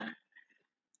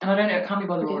And I don't know, it can't be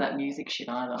bothered with all that music shit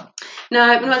either.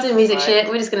 No, we're not doing music shit.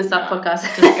 We're just going to start podcasts.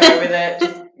 Just go with it.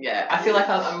 I feel like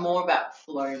I'm more about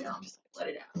flow now. I'm just let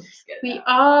it out. Just get it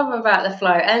out. Are about the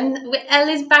flow. And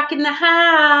Ella's back in the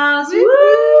house.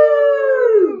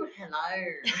 Woo! Hello.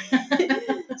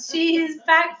 She is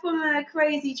back from her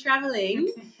crazy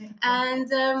travelling. And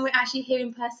we're actually here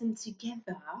in person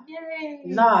together. Yay.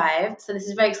 Live. So this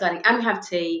is very exciting. And we have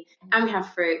tea. And we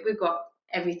have fruit. We've got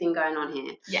everything going on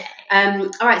here. Yeah.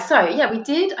 All right. So, yeah,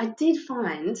 I did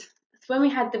find, when we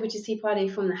had the Witch's Tea Party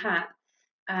from the hat,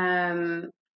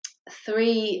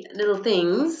 3 little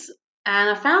things, and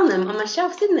I found them on my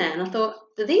shelves in there, and I thought,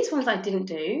 these ones I didn't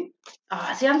do.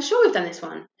 See, I'm sure we've done this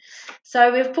one.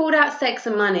 So we've pulled out Sex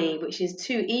and Money, which is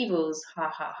 2 evils,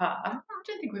 ha ha ha. I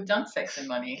don't think we've done Sex and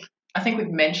Money. I think we've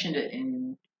mentioned it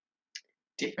in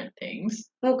different things.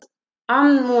 Well,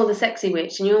 I'm more the sexy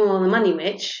witch and you're more the money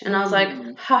witch, and I was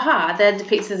like, haha, they're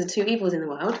depicted as the 2 evils in the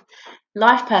world.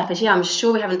 Life purpose, yeah, I'm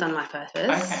sure we haven't done life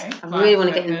purpose. Okay. I really want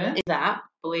to get into that.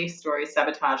 Belief stories,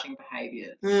 sabotaging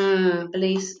behaviours.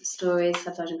 Beliefs, stories,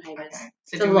 sabotaging behaviours. Okay.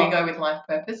 So do we go with life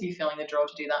purpose? Are you feeling the draw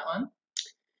to do that one?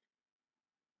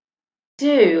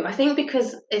 I think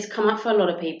because it's come up for a lot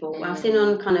of people. I've seen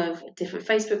on kind of different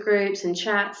Facebook groups and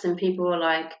chats, and people are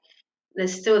like,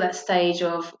 there's still that stage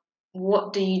of,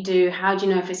 what do you do? How do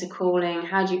you know if it's a calling?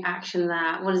 How do you action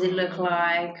that? What does it look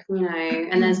like?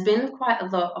 And there's been quite a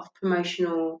lot of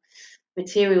promotional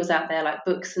materials out there, like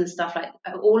books and stuff, like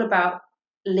all about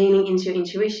leaning into your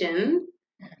intuition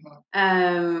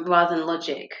rather than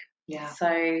logic. Yeah.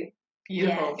 So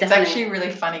beautiful. Yeah, it's actually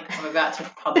really funny because I'm about to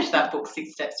publish that book,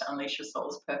 6 Steps to Unleash Your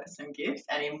Soul's Purpose and Gifts,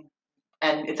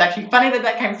 and it's actually funny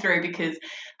that came through, because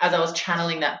as I was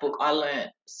channeling that book, I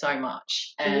learned so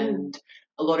much. And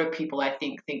a lot of people, I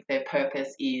think their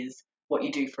purpose is what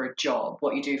you do for a job,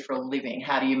 what you do for a living,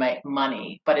 how do you make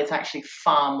money, but it's actually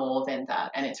far more than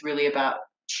that. And it's really about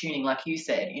tuning, like you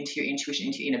said, into your intuition,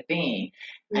 into your inner being,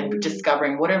 and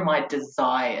discovering, what are my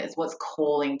desires, what's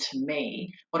calling to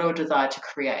me, what do I desire to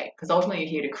create, because ultimately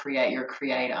you're here to create, you're a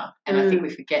creator. And I think we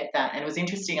forget that. And it was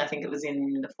interesting, I think it was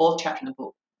in the 4th chapter of the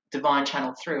book, Divine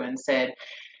channeled through and said,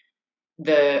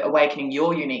 the awakening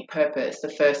your unique purpose, the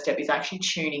first step is actually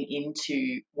tuning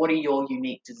into, what are your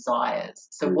unique desires.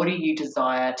 So what do you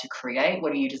desire to create,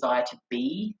 what do you desire to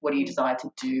be, what do you desire to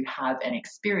do, have, and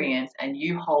experience, and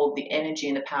you hold the energy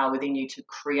and the power within you to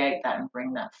create that and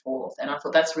bring that forth. And I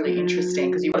thought that's really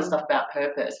interesting, because you've got stuff about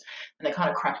purpose, and they kind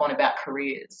of crap on about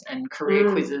careers and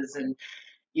career quizzes and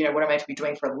what am I to be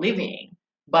doing for a living.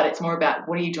 But it's more about,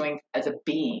 what are you doing as a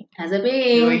being? As a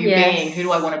being, who are you being? Who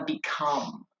do I want to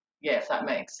become? Yeah, if that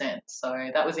makes sense. So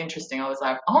that was interesting. I was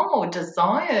like,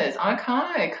 desires.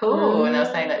 Okay, cool. And I was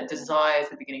saying that desire is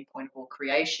the beginning point of all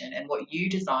creation, and what you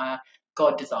desire,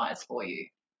 God desires for you.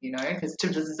 Because to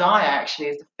desire actually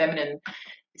is the feminine.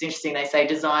 It's interesting. They say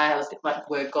desire has, like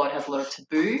the word God, has a lot of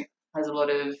taboo, has a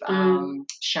lot of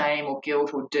shame or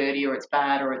guilt or dirty, or it's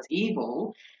bad or it's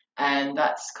evil. And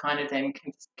that's kind of then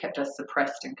kept us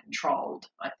suppressed and controlled,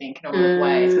 I think, in a lot of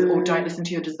ways. Because, don't listen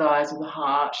to your desires of the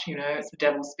heart. It's the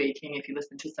devil speaking if you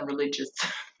listen to some religious.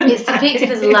 It's depicted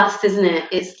as lust, isn't it?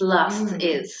 It's lust.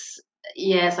 It's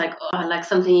like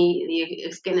something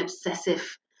you're getting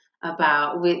obsessive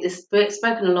about. It's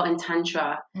spoken a lot in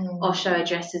Tantra. Osho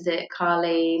addresses it,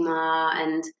 Kali Ma,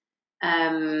 and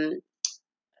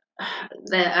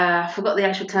I forgot the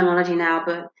actual terminology now,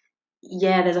 but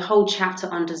yeah, there's a whole chapter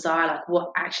on desire, like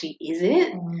what actually is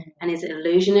it, and is it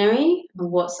illusionary,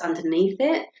 and what's underneath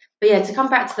it. But yeah, to come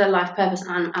back to the life purpose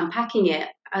and unpacking it,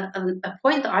 a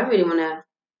point that I really want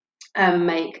to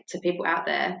make to people out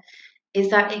there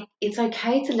is that it's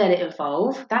okay to let it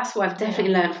evolve. That's what I've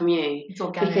definitely learned from you. It's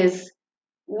organic. Because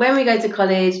when we go to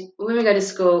college, when we go to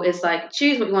school, it's like,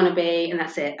 choose what you want to be, and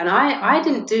that's it. And I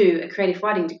didn't do a creative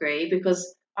writing degree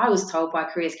because I was told by a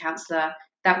careers counsellor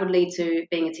that would lead to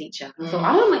being a teacher. I thought,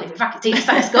 I don't want to be a fucking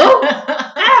teacher at school.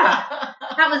 That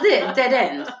was it, dead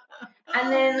end.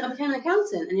 And then I became an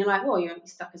accountant, and you're like, well, you're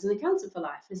stuck as an accountant for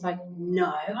life. It's like,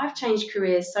 no, I've changed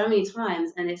careers so many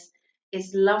times, and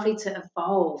it's lovely to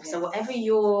evolve. Yes. So whatever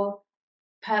your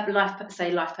life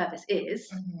purpose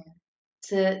is,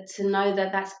 to know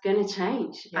that that's going to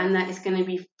change, and that it's going to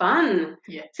be fun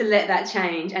to let that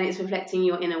change, and it's reflecting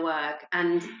your inner work,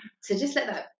 and to just let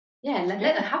that let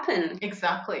that happen.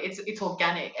 Exactly. It's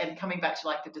organic. And coming back to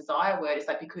like the desire word, it's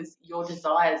like, because your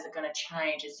desires are going to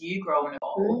change as you grow and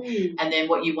evolve, and then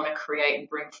what you want to create and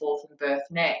bring forth and birth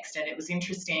next. And it was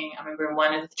interesting, I remember in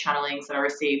one of the channelings that I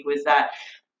received was that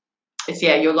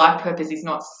your life purpose is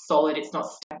not solid, it's not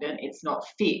stagnant, it's not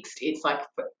fixed. It's like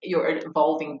you're an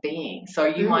evolving being. So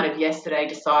you might have yesterday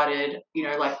decided,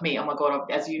 like me, oh my God,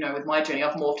 as you know, with my journey,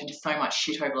 I've morphed into so much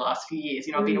shit over the last few years.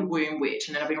 I've been a womb witch,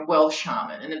 and then I've been a wealth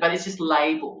shaman, but it's just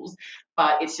labels.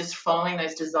 But it's just following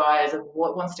those desires of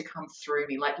what wants to come through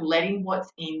me, like letting what's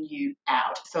in you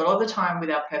out. So a lot of the time with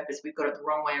our purpose, we've got it the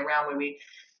wrong way around, where we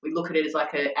look at it as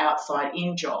like an outside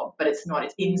in job, but it's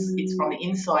not. It's from the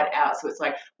inside out. So it's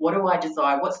like, what do I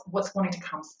desire? What's wanting to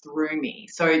come through me?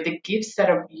 So the gifts that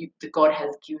God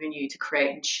has given you to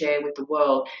create and share with the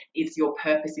world is your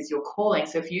purpose, is your calling.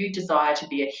 So if you desire to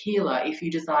be a healer, if you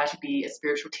desire to be a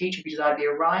spiritual teacher, if you desire to be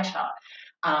a writer,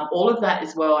 all of that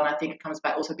as well. And I think it comes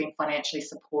back also being financially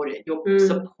supported. You're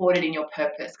supported in your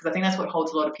purpose, because I think that's what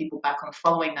holds a lot of people back on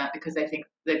following that, because they think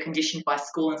they're conditioned by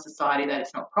school and society that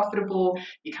it's not profitable,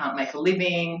 you can't make a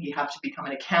living, you have to become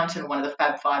an accountant, one of the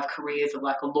Fab Five careers of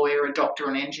like a lawyer, a doctor,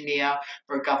 an engineer,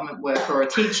 or a government worker, or a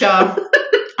teacher.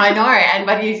 I know,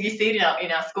 but you see it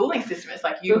in our schooling system. It's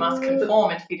like you must conform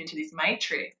and fit into this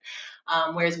matrix.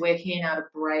 Whereas we're here now to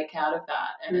break out of that.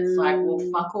 And it's like, well,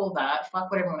 fuck all that. Fuck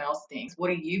what everyone else thinks. What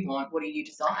do you want? What do you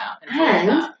desire?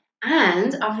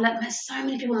 And I've met so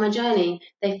many people on my journey,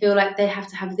 they feel like they have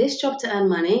to have this job to earn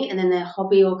money, and then their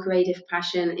hobby or creative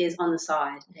passion is on the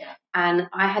side. Yeah. And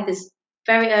I had this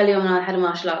very early on when I had a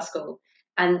martial arts school.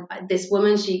 And this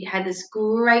woman, she had this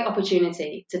great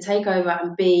opportunity to take over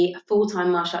and be a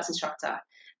full-time martial arts instructor.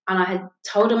 And I had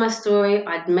told her my story.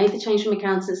 I'd made the change from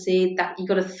accountancy, that you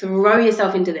got to throw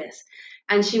yourself into this.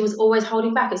 And she was always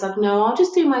holding back. It's like, no, I'll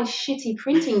just do my shitty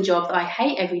printing job that I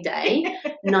hate every day,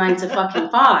 9 to fucking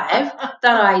 5, that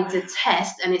I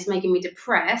detest, and it's making me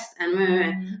depressed.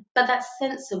 But that's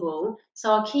sensible.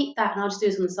 So I'll keep that and I'll just do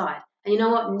this on the side. And you know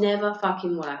what? Never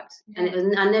fucking worked.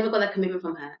 And I never got that commitment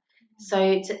from her.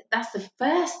 So that's the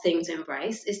first thing to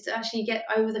embrace, is to actually get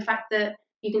over the fact that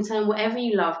you can turn whatever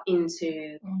you love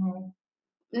into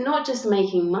not just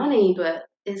making money, but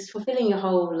it's fulfilling your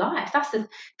whole life.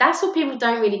 That's what people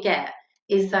don't really get,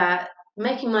 is that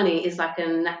making money is like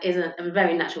a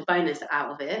very natural bonus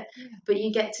out of it, but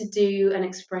you get to do and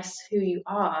express who you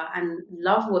are and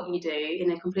love what you do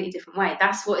in a completely different way.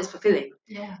 That's what is fulfilling.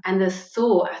 And the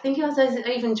thought, I think I was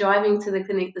even driving to the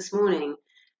clinic this morning,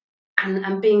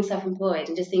 and being self-employed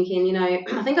and just thinking,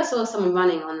 I think I saw someone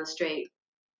running on the street,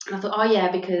 and I thought, oh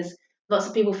yeah, because lots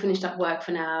of people finished up work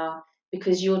for now,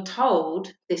 because you're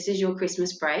told this is your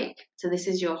Christmas break, so this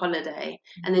is your holiday,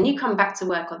 and then you come back to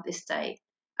work on this date.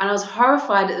 And I was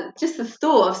horrified at just the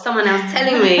thought of someone else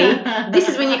telling me this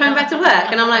is when you come back to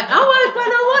work, and I'm like, I work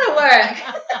when I want to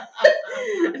work.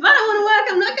 If I don't want to work,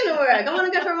 I'm not going to work. I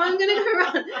want to go for a run, I'm going to go for a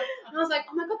run. And I was like,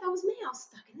 oh my God, that was me. I was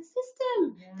stuck in the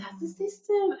system. That's the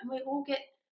system. And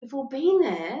we've all been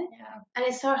there. And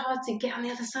it's so hard to get on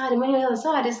the other side. And when you're on the other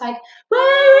side, it's like, we're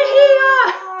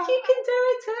here. You can do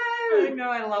it too. I know,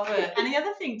 I love it. And the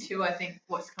other thing too, I think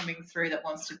what's coming through that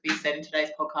wants to be said in today's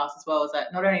podcast as well, is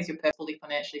that not only is your person fully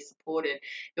financially supported,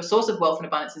 your source of wealth and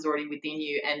abundance is already within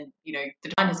you, and the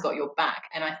divine has got your back.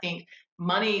 And I think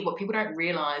money, what people don't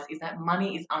realize is that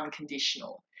money is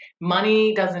unconditional.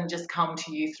 Money doesn't just come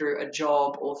to you through a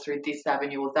job or through this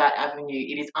avenue or that avenue.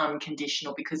 It is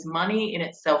unconditional, because money in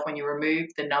itself, when you remove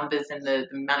the numbers and the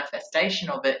manifestation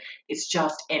of it, it's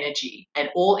just energy. And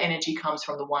all energy comes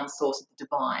from the one source of the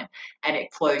divine, and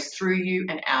it flows through you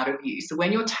and out of you. So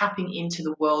when you're tapping into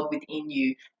the world within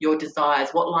you, your desires,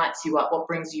 what lights you up, what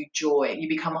brings you joy, you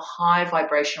become a high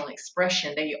vibrational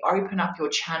expression. Then you open up your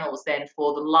channels then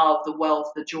for the love, the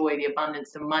wealth, the joy, the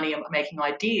abundance, the money, making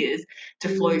ideas to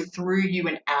flow through you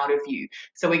and out of you.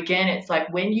 So again, it's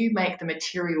like when you make the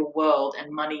material world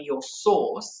and money your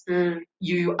source,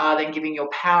 you are then giving your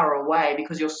power away,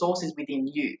 because your source is within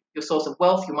you. Your source of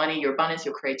wealth, your money, your abundance,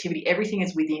 your creativity, everything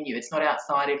is within you. It's not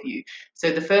outside of you.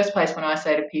 So the first place when I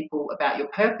say to people about your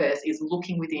purpose is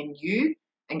looking within you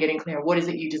and getting clear on what is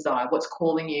it you desire, what's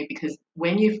calling you, because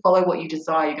when you follow what you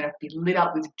desire, you're going to be lit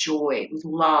up with joy, with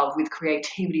love, with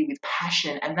creativity, with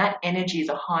passion, and that energy is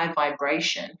a high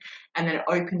vibration, and then it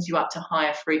opens you up to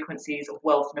higher frequencies of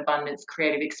wealth and abundance,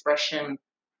 creative expression,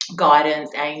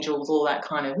 guidance, angels, all that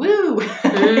kind of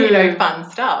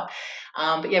fun stuff.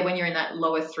 But yeah, when you're in that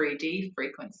lower 3D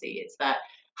frequency, it's that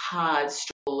hard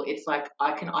struggle. It's like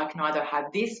I can either have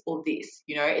this or this.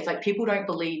 It's like people don't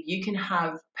believe you can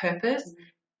have purpose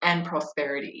and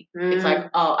prosperity. It's like,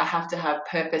 oh, I have to have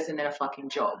purpose and then a fucking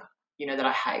job, that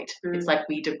I hate. It's like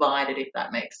we divide it, if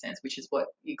that makes sense, which is what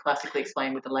you classically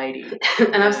explained with the lady.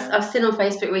 And I've seen on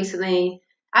Facebook recently,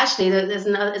 actually, there's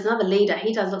another leader.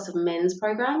 He does lots of men's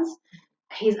programs.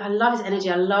 I love his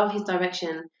energy. I love his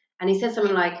direction. And he said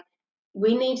something like,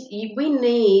 we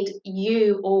need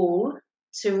you all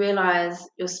to realize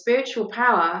your spiritual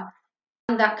power,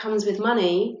 and that comes with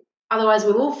money. Otherwise,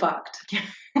 we're all fucked.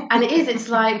 And it's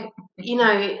like, you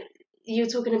know, you were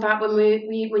talking about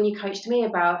when you coached me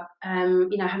about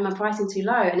having my pricing too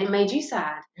low, and it made you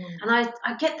sad. And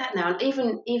I get that now. And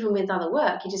even with other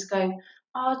work, you just go,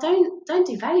 oh, don't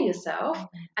devalue yourself.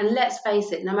 And let's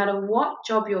face it, no matter what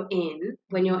job you're in,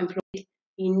 when you're employed,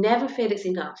 you never feel it's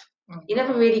enough. You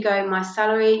never really go, my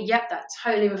salary, yep, that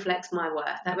totally reflects my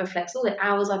worth. That reflects all the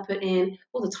hours I put in,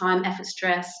 all the time, effort,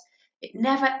 stress. It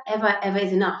never, ever, ever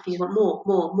is enough. You want more,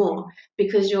 more, more,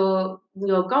 because your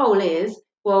goal is,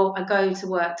 well, I go to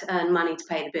work to earn money to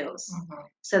pay the bills.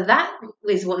 So that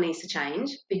is what needs to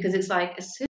change, because it's like,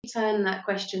 as soon as you turn that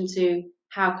question to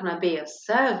how can I be of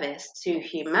service to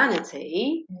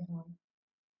humanity,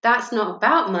 that's not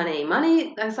about money.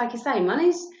 Money, that's like you say,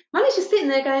 money's just sitting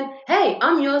there going, hey,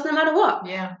 I'm yours no matter what.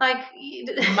 Yeah. Like,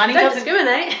 money don't doesn't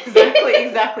discriminate.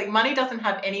 Exactly. Money doesn't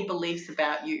have any beliefs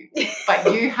about you,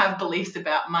 but you have beliefs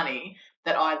about money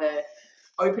that either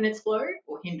open its flow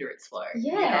or hinder its flow.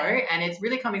 Yeah. You know, and it's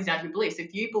really coming down to your beliefs.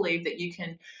 If you believe that you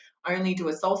can only do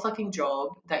a soul-sucking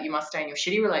job, that you must stay in your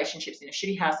shitty relationships, in a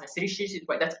shitty house, in a shitty situation,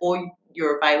 that's all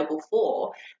you're available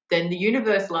for, then the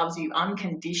universe loves you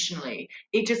unconditionally.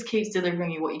 It just keeps delivering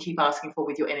you what you keep asking for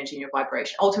with your energy and your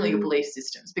vibration, ultimately your belief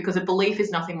systems, because a belief is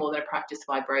nothing more than a practice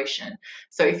vibration.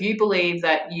 So if you believe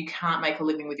that you can't make a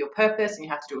living with your purpose and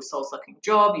you have to do a soul-sucking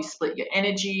job, you split your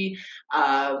energy,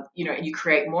 you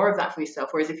create more of that for yourself.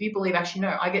 Whereas if you believe, actually,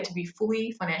 no, I get to be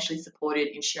fully financially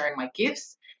supported in sharing my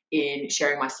gifts, in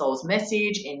sharing my soul's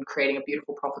message, in creating a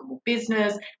beautiful, profitable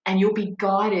business, and you'll be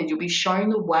guided, you'll be shown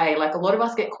the way. Like, a lot of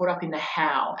us get caught up in the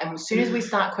how, and as soon as we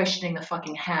start questioning the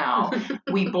fucking how,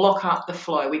 we block up the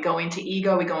flow. We go into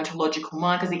ego, we go into logical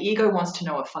mind, because the ego wants to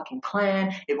know a fucking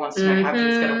plan, it wants to know how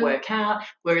everything's going to work out,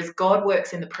 whereas God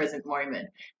works in the present moment.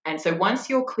 And so once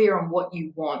you're clear on what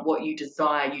you want, what you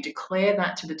desire, you declare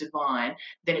that to the divine,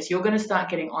 then you're going to start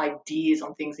getting ideas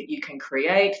on things that you can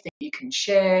create, things you can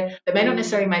share that may not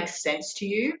necessarily make sense to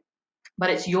you, but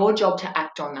it's your job to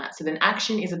act on that. So then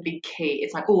action is a big key.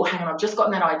 It's like, oh, hang on, I've just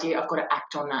gotten that idea, I've got to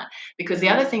act on that. Because the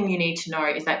other thing you need to know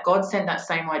is that God sent that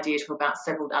same idea to about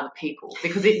several other people,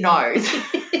 because it knows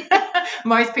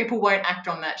most people won't act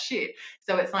on that shit.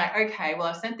 So it's like, okay, well,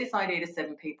 I've sent this idea to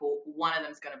 7 people, one of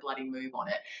them's going to bloody move on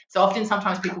it. So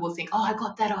sometimes people will think, oh, I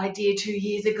got that idea 2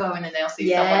 years ago, and then they'll see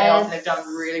someone else and they've done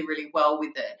really, really well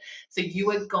with it. So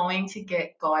you are going to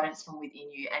get guidance from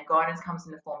within you, and guidance comes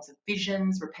in the forms of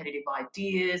visions, repetitive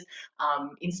ideas,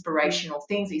 inspirational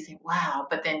things that you think, wow,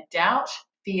 but then doubt,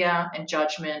 fear, and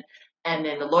judgment, and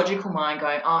then the logical mind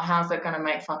going, oh, how's that going to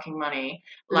make fucking money?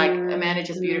 Like Amanda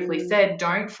just beautifully said,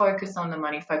 don't focus on the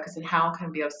money, focus on how can I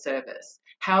be of service.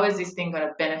 How is this thing going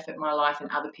to benefit my life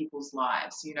and other people's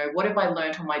lives? You know, what have I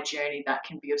learned on my journey that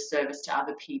can be of service to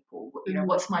other people? You know,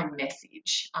 what's my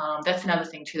message? That's another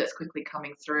thing too that's quickly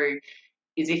coming through,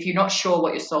 is if you're not sure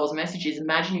what your soul's message is,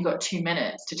 imagine you've got 2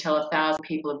 minutes to tell 1,000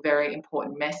 people a very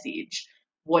important message.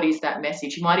 What is that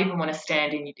message? You might even want to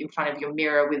stand in front of your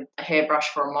mirror with a hairbrush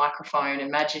for a microphone.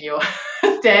 Imagine you're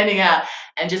standing out,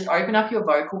 and just open up your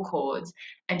vocal cords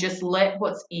and just let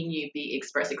what's in you be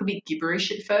expressed. It could be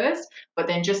gibberish at first, but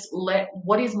then just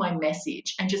what is my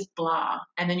message, and just blah.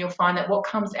 And then you'll find that what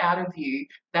comes out of you,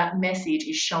 that message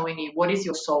is showing you what is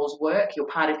your soul's work, you're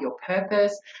part of your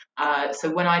purpose. So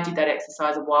when I did that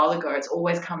exercise a while ago, it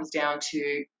always comes down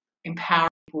to empowering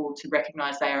people to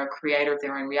recognize they are a creator of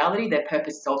their own reality. Their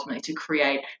purpose is ultimately to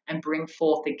create and bring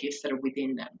forth the gifts that are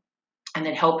within them. And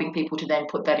then helping people to then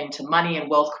put that into money and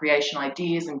wealth creation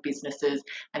ideas and businesses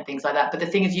and things like that. But the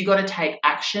thing is, you've got to take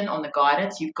action on the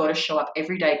guidance. You've got to show up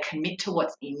every day, commit to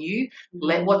what's in you,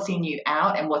 let what's in you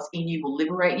out, and what's in you will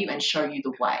liberate you and show you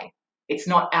the way. It's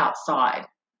not outside.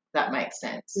 That makes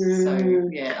sense. So,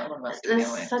 yeah, a lot of us do.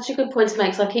 That's such a good point to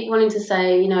make. So I keep wanting to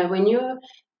say, when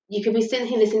you could be sitting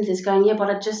here listening to this going, yeah, but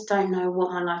I just don't know what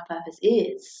my life purpose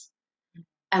is.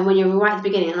 And when you're right at the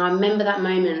beginning, and I remember that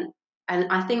moment, and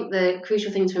I think the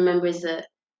crucial thing to remember is that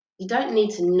you don't need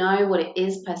to know what it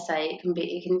is per se.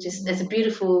 It's a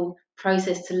beautiful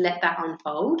process to let that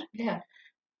unfold. Yeah.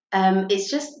 It's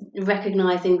just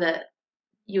recognizing that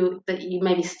you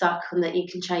may be stuck and that you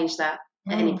can change that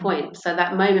at any point. So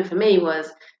that moment for me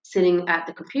was sitting at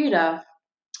the computer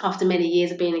after many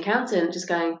years of being an accountant, just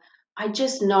going, I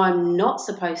just know I'm not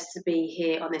supposed to be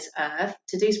here on this earth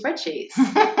to do spreadsheets.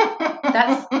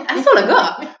 That's all I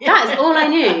got. That is all I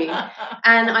knew.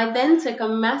 And I then took a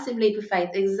massive leap of faith,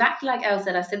 exactly like Elle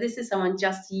said. I said this to someone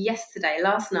just yesterday,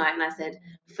 last night, and I said,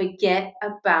 forget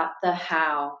about the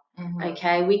how.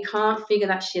 Okay, we can't figure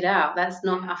that shit out. That's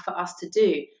not for us to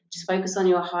do. Just focus on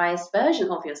your highest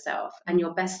version of yourself and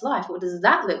your best life. What does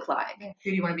that look like? Yeah.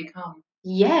 Who do you want to become?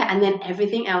 Yeah, and then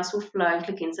everything else will flow and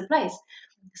click into place.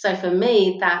 So for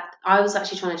me, that I was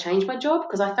actually trying to change my job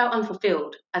because I felt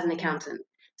unfulfilled as an accountant.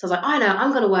 So I was like, I know,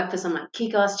 I'm going to work for some like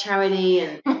kick-ass charity,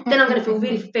 and then I'm going to feel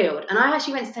really fulfilled. And I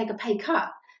actually went to take a pay cut.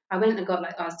 I went and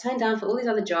got I was turned down for all these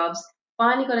other jobs.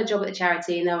 Finally got a job at the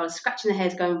charity, and they were scratching their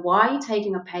heads, going, "Why are you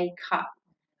taking a pay cut?"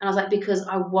 And I was like, because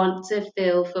I want to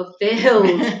feel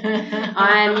fulfilled.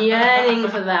 I'm yearning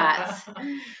for that.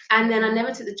 And then I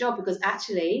never took the job because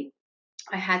actually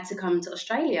I had to come to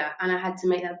Australia, and I had to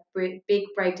make that big,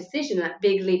 brave decision, that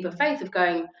big leap of faith of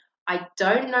going, I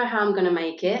don't know how I'm going to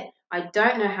make it. I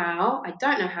don't know how. I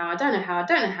don't know how. I don't know how. I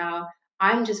don't know how.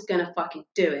 I'm just going to fucking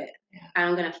do it. And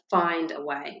I'm going to find a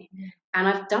way. And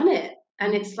I've done it.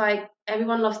 And it's like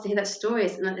everyone loves to hear that story.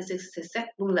 It's not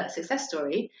a success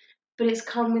story, but it's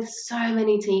come with so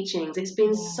many teachings. It's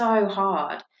been so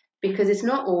hard because it's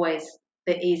not always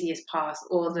the easiest path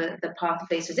or the path of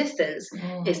least resistance.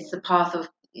 It's the path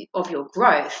of your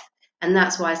growth. And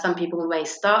that's why some people may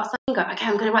start something, go, okay,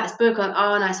 I'm going to write this book. Like,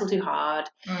 oh no, it's all too hard.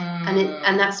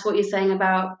 And that's what you're saying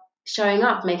about showing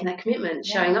up, making that commitment,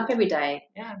 showing up every day.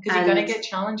 Yeah, because you're going to get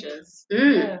challenges.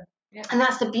 And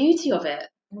that's the beauty of it.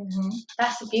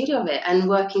 That's the beauty of it, and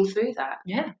working through that.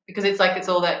 Yeah, because it's like, it's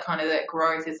all that kind of that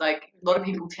growth. Is like a lot of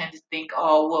people tend to think,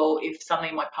 oh, well, if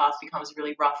something in my past becomes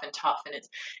really rough and tough and it's,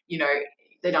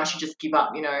 then I should just give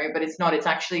up, but it's not. It's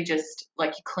actually just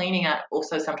like you're cleaning out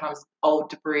also sometimes old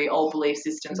debris, old belief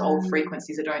systems, old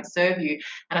frequencies that don't serve you.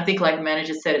 And I think, like the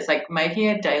manager said, it's like making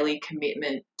a daily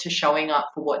commitment to showing up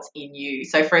for what's in you.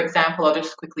 So for example, I'll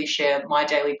just quickly share my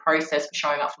daily process for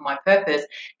showing up for my purpose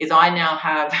is I now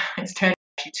have, it's turned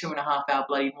actually 2.5 hour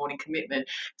bloody morning commitment.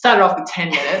 Started off with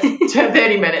 10 minutes to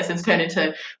 30 minutes and it's turned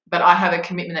into, but I have a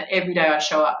commitment that every day I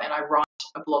show up and I write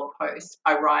a blog post.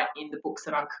 I write in the books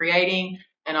that I'm creating,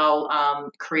 and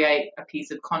I'll create a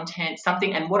piece of content,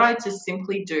 something. And what I just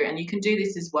simply do, and you can do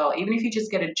this as well, even if you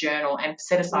just get a journal and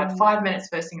set aside 5 minutes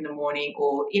first thing in the morning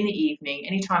or in the evening,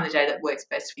 any time of the day that works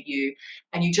best for you,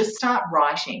 and you just start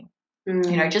writing.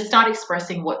 Just start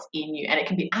expressing what's in you, and it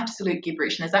can be absolute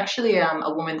gibberish. And there's actually a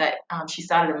woman that she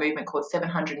started a movement called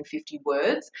 750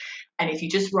 words, and if you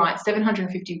just write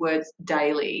 750 words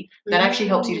daily, that actually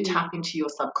helps you to tap into your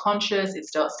subconscious. It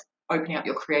starts opening up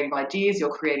your creative ideas, your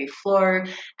creative flow,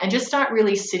 and just start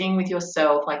really sitting with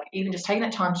yourself, like even just taking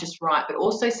that time to just write, but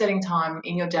also setting time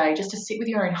in your day just to sit with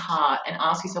your own heart and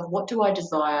ask yourself, what do I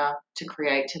desire to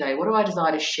create today? What do I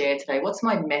desire to share today? What's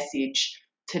my message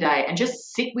today? And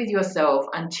just sit with yourself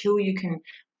until you can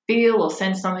feel or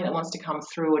sense something that wants to come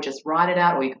through, or just write it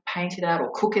out, or you can paint it out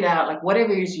or cook it out, like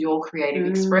whatever is your creative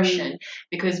expression.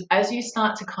 Because as you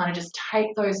start to kind of just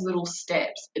take those little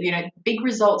steps, big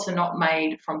results are not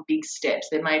made from big steps.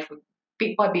 They're made from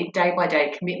bit by bit, day by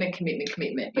day, commitment.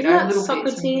 Little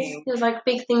Socrates, it was like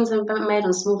big things are made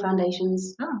on small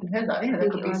foundations. Oh, I haven't heard that. Yeah,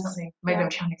 that could be something. Maybe I'm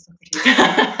channeling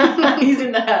Socrates. He's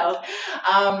in the house.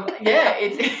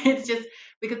 It's just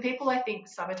because people, I think,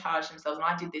 sabotage themselves. And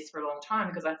I did this for a long time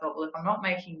because I thought, well, if I'm not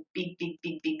making big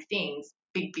things,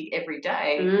 big every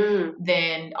day,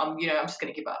 then I'm just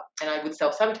going to give up. And I would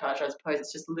self-sabotage. I suppose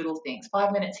it's just little things.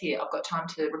 5 minutes here. I've got time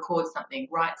to record something,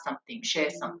 write something, share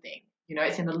something.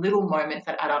 It's in the little moments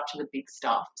that add up to the big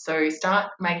stuff. So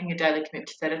start making a daily commitment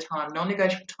to set a time,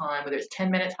 non-negotiable time, whether it's 10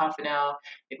 minutes, half an hour.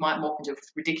 It might morph into a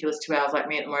ridiculous 2 hours like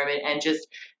me at the moment, and just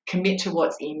commit to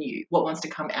what's in you, what wants to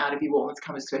come out of you, what wants to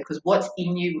come to because what's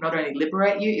in you will not only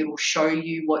liberate you, it will show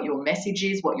you what your message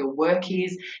is, what your work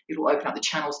is. It will open up the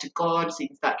channels to God so you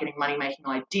can start getting money-making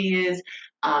ideas.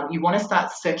 You want to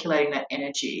start circulating that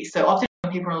energy. So often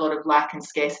when people are in a lot of lack and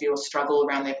scarcity or struggle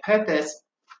around their purpose,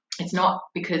 it's not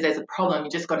because there's a problem,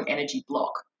 you just got an energy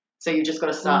block. So you've just got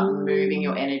to start moving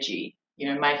your energy,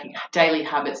 making daily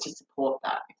habits to support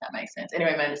that, if that makes sense.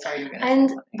 Anyway, Amanda, sorry, you were going to say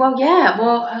something.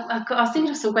 I was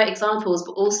thinking of some great examples,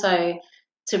 but also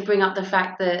to bring up the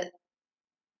fact that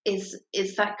it's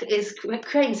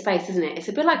creating space, isn't it? It's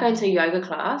a bit like going to a yoga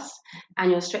class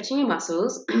and you're stretching your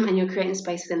muscles and you're creating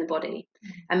space within the body.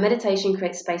 And meditation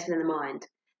creates space within the mind.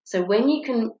 So when you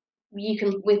can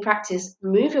with practice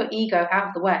move your ego out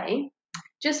of the way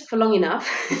just for long enough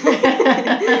 2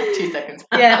 seconds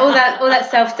all that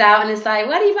self-doubt, and it's like,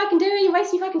 what are you fucking doing, you're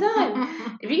wasting your fucking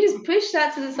time. If you just push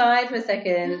that to the side for a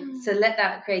second to let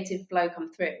that creative flow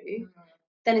come through,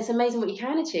 then it's amazing what you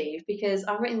can achieve, because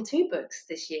I've written 2 books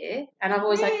this year, and I've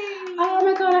always like, oh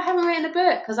my God, I haven't written a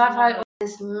book, because I've had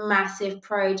this massive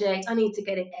project. I need to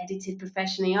get it edited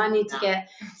professionally. I need to get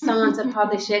someone to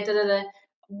publish it. Da, da, da.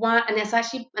 One, and it's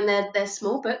actually, and they're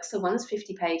small books. So one's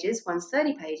 50 pages, one's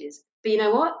 30 pages. But you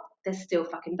know what? They're still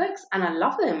fucking books, and I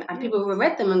love them. And people have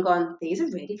read them and gone, these are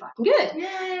really fucking good.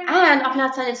 Yay. And I've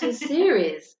now turned it into a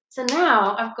series. So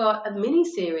now I've got a mini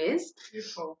series.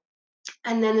 Beautiful.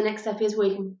 And then the next step is where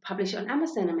you can publish it on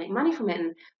Amazon and make money from it,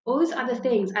 and all these other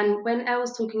things. And when Elle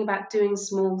was talking about doing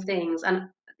small things and,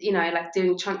 you know, like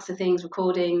doing chunks of things,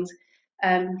 recordings,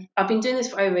 I've been doing this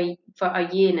for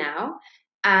a year now.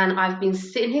 And I've been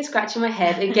sitting here scratching my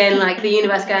head again, like the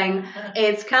universe going,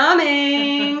 it's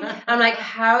coming. I'm like,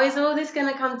 how is all this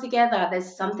going to come together?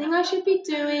 There's something I should be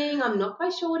doing. I'm not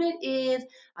quite sure what it is.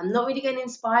 I'm not really getting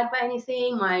inspired by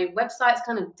anything. My website's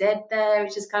kind of dead there.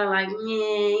 It's just kind of like,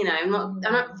 you know, I'm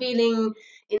not feeling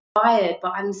inspired,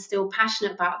 but I'm still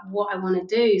passionate about what I want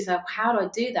to do. So how do I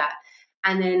do that?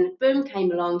 And then boom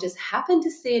came along, just happened to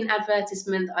see an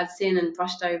advertisement that I'd seen and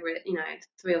brushed over it, you know,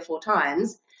 3 or 4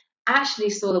 times. Actually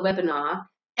saw the webinar,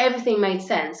 everything made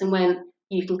sense, and went,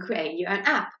 you can create your own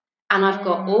app. And I've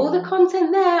got all the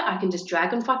content there. I can just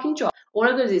drag and fucking drop. All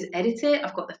I've got to do is edit it.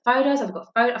 I've got the photos.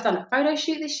 I've done a photo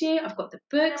shoot this year. I've got the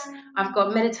books. I've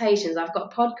got meditations. I've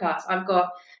got podcasts. I've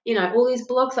got, you know, all these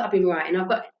blogs that I've been writing.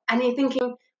 And you're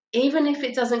thinking, even if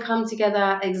it doesn't come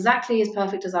together exactly as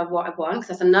perfect as what I want, because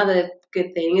that's another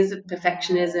good thing, is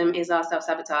perfectionism, is our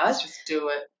self-sabotage. Just do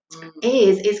it.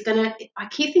 I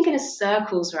keep thinking of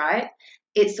circles, right?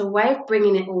 It's a way of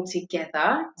bringing it all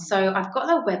together. So I've got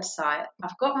the website,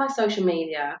 I've got my social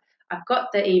media, I've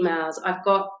got the emails, I've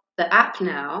got the app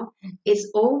now.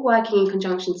 It's all working in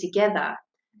conjunction together.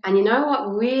 And you know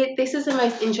what? This is the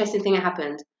most interesting thing that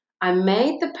happened. I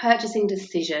made the purchasing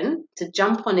decision to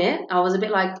jump on it. I was a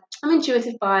bit like, I'm an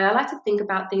intuitive buyer. I like to think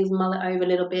about things, mull it over a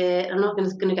little bit. I'm not going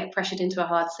to get pressured into a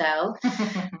hard sell.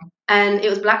 And it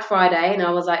was Black Friday, and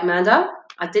I was like, Amanda,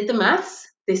 I did the maths.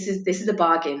 This is a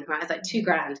bargain, right? It's like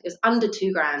 $2,000. It was under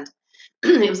 $2,000.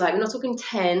 It was like, we're not talking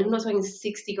 10, we're not talking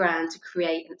 60 grand to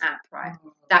create an app, right?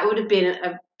 That would have been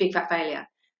a big fat failure.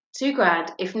 $2,000.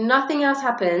 If nothing else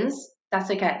happens,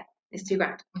 that's okay. It's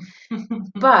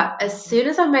 $2,000. But as soon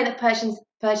as I made the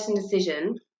purchasing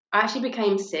decision, I actually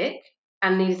became sick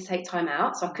and needed to take time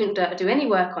out, so I couldn't do any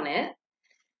work on it.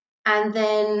 And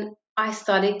then I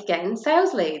started getting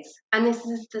sales leads. And this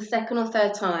is the second or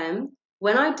third time.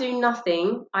 When I do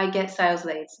nothing, I get sales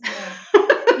leads.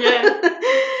 Yeah.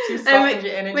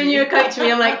 When you were coaching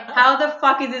me, I'm like, how the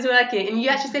fuck is this working? And you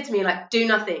actually said to me, like, do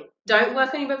nothing. Don't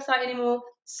work on your website anymore.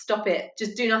 Stop it.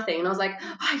 Just do nothing. And I was like,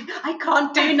 I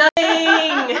can't do nothing.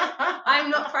 I'm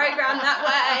not programmed that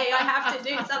way. I have to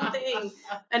do something.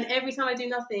 And every time I do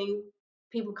nothing,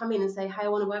 people come in and say, hey, I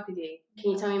want to work with you.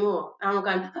 Can you tell me more? And I'm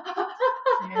going,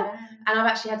 And I've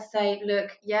actually had to say, look,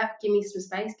 give me some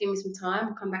space, give me some time,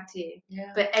 I'll come back to you.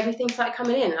 But everything started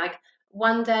coming in. Like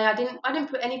one day I didn't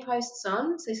put any posts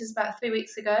on. So this is about 3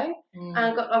 weeks ago. And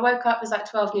I woke up with like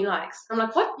 12 new likes. I'm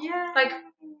like, what? Like,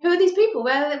 who are these people?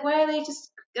 Where are they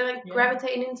just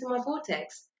gravitating into my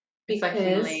vortex? Because it's like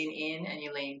you lean in and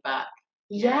you lean back.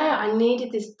 I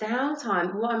needed this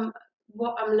downtime.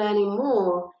 What I'm learning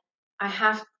more, I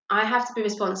have to be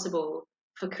responsible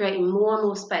for creating more and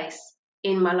more space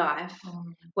in my life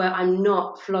where I'm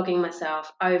not flogging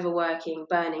myself, overworking,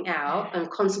 burning out, and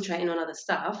concentrating on other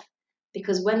stuff.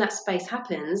 Because when that space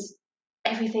happens,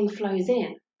 everything flows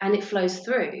in and it flows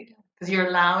through. Because you're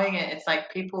allowing it. It's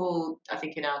like people, I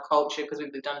think in our culture, because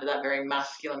we've lived under that very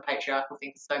masculine, patriarchal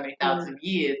thing for so many thousands of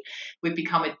years, we've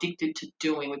become addicted to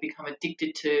doing. We've become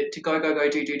addicted to go,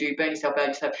 do, burn yourself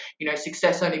out.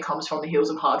 Success only comes from the heels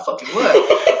of hard fucking work.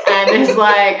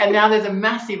 And now there's a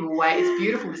massive way. It's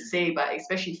beautiful to see, but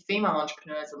especially female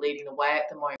entrepreneurs are leading the way at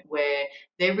the moment, where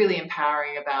they're really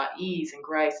empowering about ease and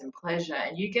grace and pleasure.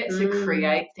 And you get to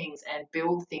create things and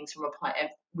build things from a place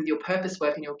with your purpose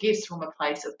work and your gifts from a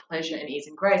place of pleasure and ease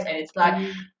and grace. And it's like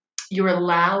you're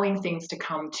allowing things to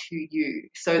come to you.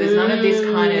 So there's none of this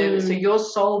kind of, so your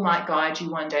soul might guide you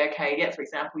one day. Okay, for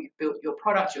example, you've built your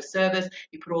product, your service,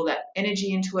 you put all that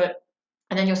energy into it.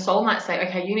 And then your soul might say,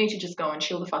 okay, you need to just go and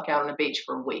chill the fuck out on the beach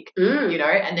for a week,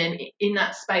 and then in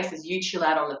that space, as you chill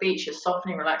out on the beach, you're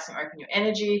softening, relaxing, open your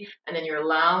energy, and then you're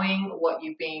allowing what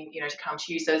you've been, to come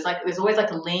to you. So it's like, there's always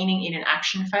like a leaning in an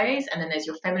action phase, and then there's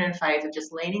your feminine phase of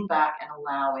just leaning back and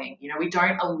allowing. We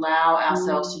don't allow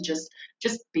ourselves to just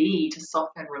be, to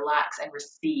soften, relax, and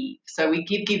receive. So we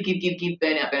give,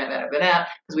 burn out,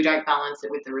 because we don't balance it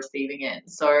with the receiving end.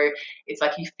 So it's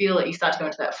like you feel it, you start to go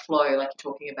into that flow like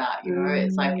you're talking about,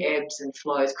 it's like ebbs and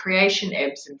flows. Creation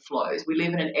ebbs and flows. We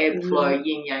live in an ebb flow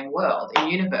yin yang world in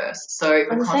universe. So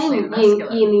we're the constantly same in the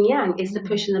masculine. yin and yang is the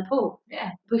push and the pull.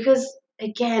 Yeah. Because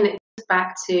again, it goes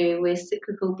back to we're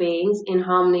cyclical beings in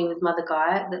harmony with Mother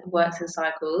Gaia that works in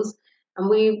cycles. And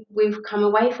we've come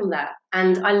away from that.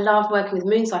 And I love working with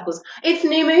moon cycles. It's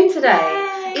new moon today.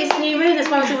 Yay! It's new moon. That's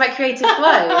why I'm talking about creative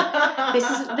flow.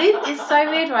 This is so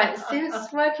weird, right?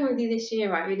 Since working with you this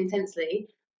year, right, really intensely,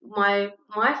 my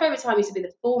favourite time used to be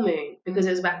the full moon because it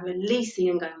was about releasing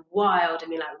and going wild and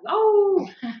being like, oh.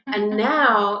 And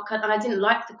now, and I didn't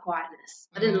like the quietness.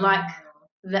 I didn't like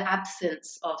the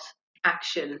absence of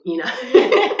action, you know.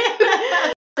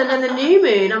 And then the new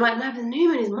moon, I'm like, no, the new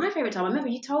moon is my favourite time. I remember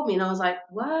you told me, and I was like,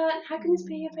 what? How can this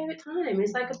be your favourite time?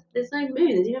 It's like there's no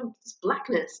moon, there's even just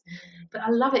blackness. But I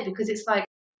love it because it's like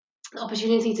an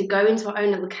opportunity to go into our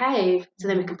own little cave, so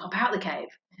then we can pop out the cave.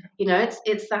 You know,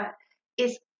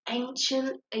 it's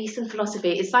ancient Eastern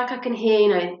philosophy. It's like I can hear, you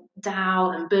know, Tao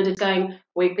and Buddha going,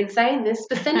 we've been saying this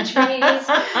for centuries.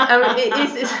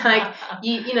 It's like,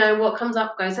 you know, what comes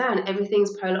up goes down.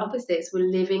 Everything's polar opposites. We're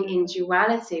living in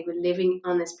duality. We're living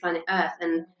on this planet Earth.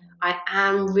 And I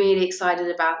am really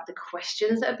excited about the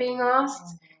questions that are being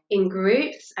asked in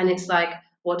groups. And it's like,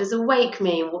 what does awake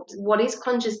mean? What is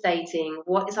conscious dating?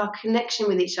 What is our connection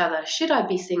with each other? Should I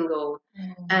be single?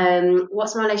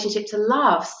 What's my relationship to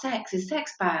love? Sex? Is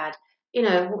sex bad? You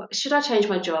know, should I change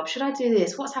my job? Should I do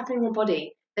this? What's happening in my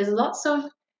body? There's lots of,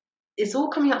 it's all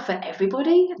coming up for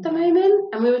everybody at the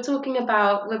moment. And we were talking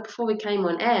about, before we came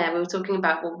on air, we were talking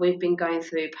about what we've been going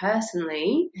through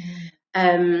personally.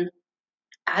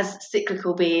 As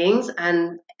cyclical beings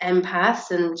and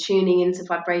empaths and tuning into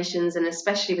vibrations, and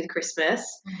especially with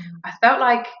Christmas, I felt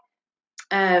like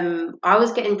I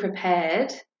was getting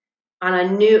prepared and I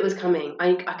knew it was coming.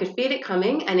 I could feel it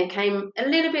coming, and it came a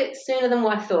little bit sooner than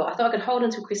what I thought. I thought I could hold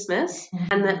until Christmas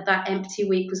and that empty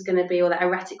week was going to be, or that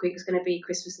erratic week was going to be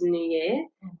Christmas and New Year.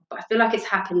 But I feel like it's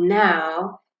happened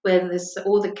now where there's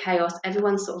all the chaos,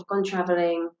 everyone's sort of gone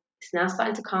travelling. It's now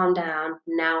starting to calm down.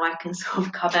 Now I can sort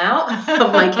of come out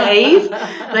of my cave.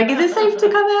 Like, is it safe to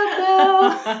come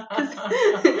out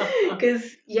now? Because,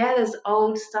 yeah, there's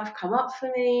old stuff come up for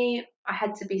me. I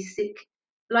had to be sick.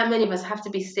 Like many of us have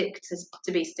to be sick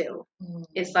to be still.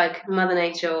 It's like Mother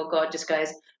Nature or God just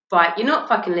goes, right, you're not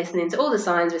fucking listening to all the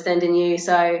signs we're sending you,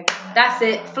 so that's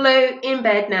it, flu, in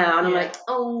bed now. And I'm like,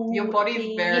 oh. Your body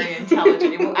is very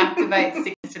intelligent. It will activate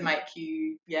sickness to make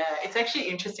you, it's actually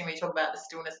interesting when you talk about the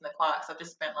stillness and the quiet, because I've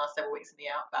just spent the last several weeks in the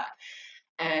outback.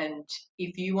 And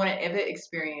if you want to ever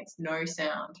experience no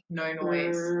sound, no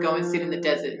noise, go and sit in the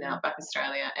desert in outback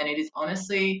Australia. And it is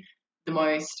honestly the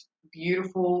most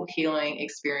beautiful healing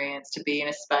experience to be in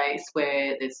a space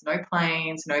where there's no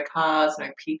planes, no cars, no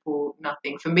people,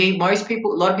 nothing. For me, a lot of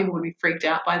people would be freaked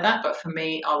out by that, but for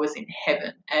me, I was in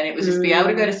heaven. And it was just be able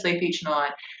to go to sleep each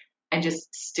night and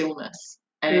just stillness.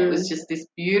 And it was just this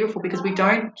beautiful, because we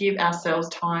don't give ourselves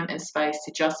time and space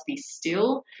to just be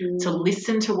still, to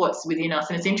listen to what's within us.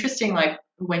 And it's interesting, like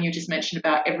when you just mentioned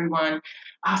about everyone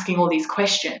asking all these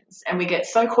questions, and we get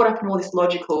so caught up in all this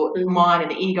logical mind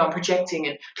and the ego and projecting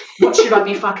and what should I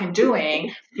be fucking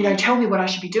doing? You know, tell me what I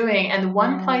should be doing. And the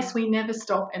one place we never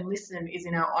stop and listen is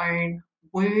in our own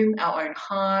womb, our own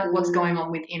heart, what's going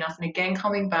on within us. And again,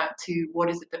 coming back to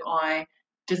what is it that I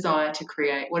desire to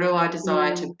create? What do I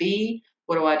desire to be?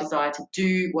 What do I desire to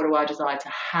do? What do I desire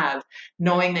to have?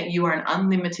 Knowing that you are an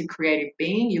unlimited creative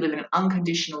being, you live in an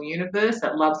unconditional universe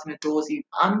that loves and adores you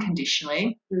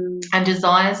unconditionally and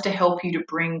desires to help you to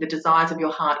bring the desires of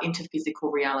your heart into physical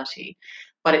reality.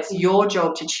 But it's your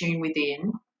job to tune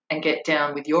within and get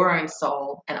down with your own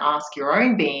soul and ask your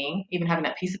own being, even having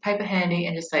that piece of paper handy,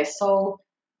 and just say, soul,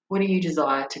 what do you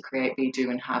desire to create, be, do,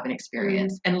 and have an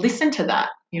experience? And listen to that.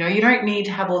 You know, you don't need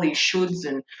to have all these shoulds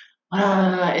and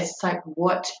it's like,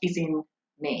 what is in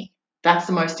me? That's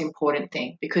the most important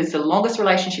thing, because the longest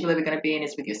relationship you're ever going to be in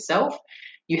is with yourself.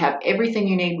 You have everything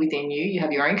you need within you. You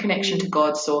have your own connection to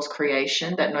God's source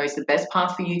creation that knows the best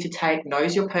path for you to take,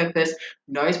 knows your purpose,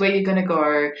 knows where you're going to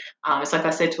go. It's like I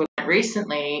said to a client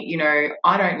recently, you know,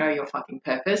 I don't know your fucking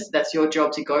purpose. That's your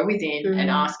job to go within and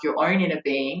ask your own inner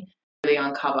being, really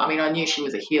uncover. I mean, I knew she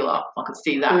was a healer. I could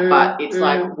see that. But it's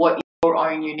like, what is your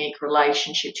own unique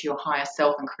relationship to your higher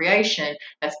self and creation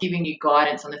that's giving you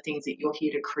guidance on the things that you're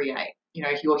here to create, you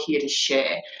know, you're here to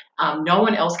share. No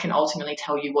one else can ultimately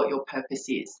tell you what your purpose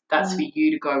is. That's for you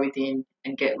to go within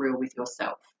and get real with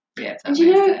yourself. Yeah, and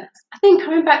you know, sense. I think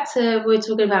coming back to, we were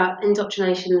talking about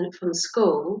indoctrination from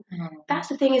school, that's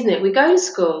the thing, isn't it? We go to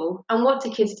school and what do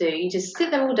kids do? You just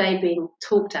sit there all day being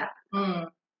talked at.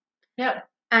 Yep.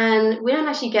 And we don't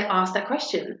actually get asked that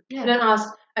question. We don't ask,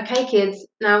 okay, kids,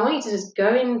 now I want you to just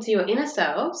go into your inner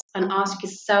selves and ask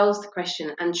yourselves the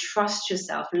question and trust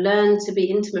yourself. Learn to be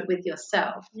intimate with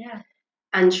yourself. Yeah.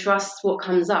 And trust what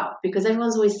comes up, because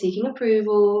everyone's always seeking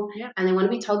approval and they want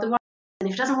to be told the right thing. And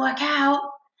if it doesn't work out,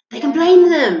 they can blame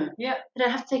them. Yeah. They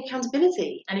don't have to take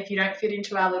accountability. And if you don't fit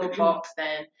into our little box,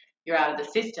 then you're out of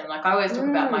the system. Like I always talk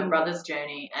about my brother's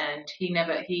journey, and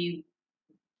he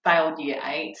failed year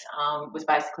 8, was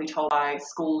basically told by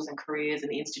schools and careers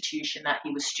and the institution that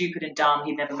he was stupid and dumb,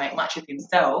 he'd never make much of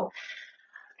himself.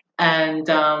 And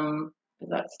is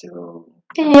that still...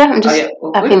 Yeah, I'm just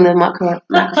upping the microphone.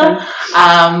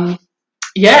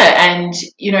 And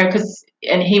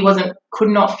and he could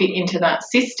not fit into that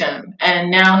system, and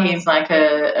now he's like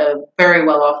a very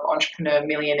well off entrepreneur,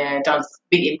 millionaire, does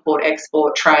big import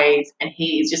export trades, and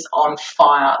he is just on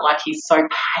fire. Like, he's so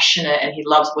passionate and he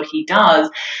loves what he does,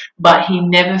 but he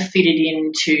never fitted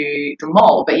into the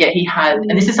mold. But yet he had,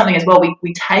 and this is something as well,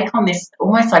 we take on this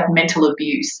almost like mental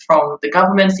abuse from the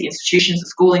governments, the institutions, the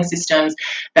schooling systems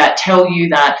that tell you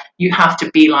that you have to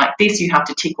be like this, you have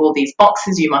to tick all these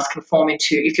boxes, you must conform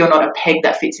into, if you're not a peg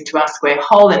that fits into our square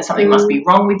hole, then something must be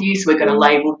wrong with you, so we're going to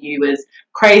label you as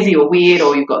crazy or weird,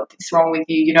 or you've got this wrong with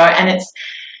you, and it's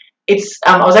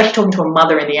I was actually talking to a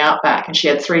mother in the outback, and she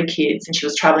had 3 kids, and she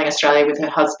was traveling Australia with her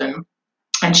husband,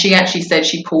 and she actually said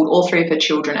she pulled all 3 of her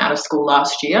children out of school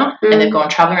last year, and they've gone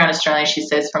traveling around Australia. She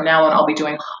says, from now on I'll be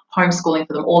doing homeschooling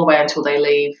for them all the way until they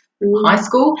leave high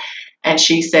school. And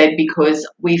she said, because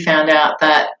we found out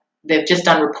that they've just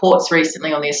done reports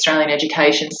recently on the Australian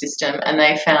education system, and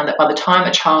they found that by the time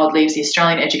a child leaves the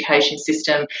Australian education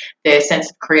system, their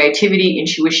sense of creativity,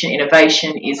 intuition,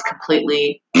 innovation is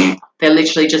completely, they're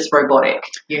literally just robotic,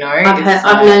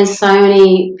 I've known so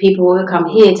many people who come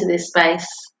here to this space,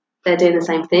 they're doing the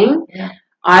same thing. Yeah.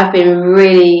 I've been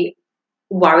really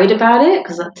worried about it,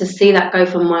 because to see that go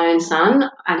for my own son,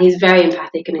 and he's very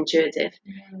empathic and intuitive.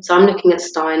 So I'm looking at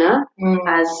Steiner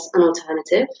as an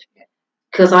alternative,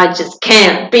 because I just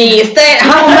can't be a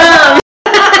stay-at-home mom.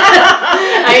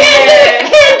 I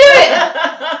can't do it.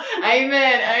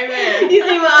 Amen. You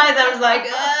see my eyes, I was like,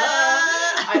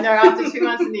 I know, after 2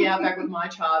 months in the outback with my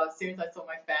child, as soon as I saw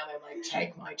my family, I'm like,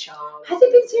 take my child. Has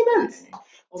it been 2 months?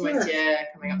 Almost,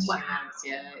 coming up to 2 months,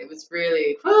 it was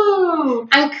really...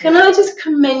 And can I just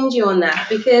commend you on that,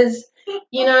 because,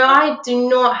 I do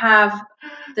not have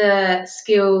the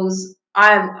skills.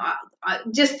 I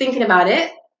just thinking about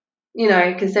it,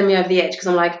 can send me over the edge, because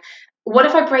I'm like, what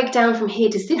if I break down from here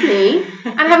to Sydney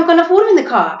and I haven't got enough water in the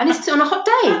car, and it's on a hot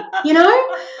day,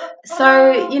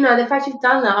 So, the fact you've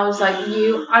done that, I was like,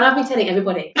 and I've been telling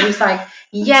everybody, I'm just like,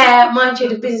 my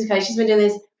intuitive business coach, she's been doing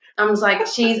this. I was like,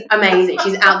 she's amazing.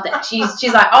 She's out there.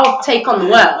 She's like, I'll take on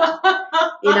the world.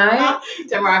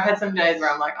 Don't worry, I've had some days where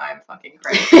I'm like, I'm fucking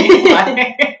crazy.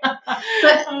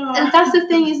 And that's the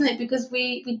thing, isn't it? Because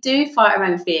we do fight our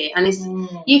own fear, and it's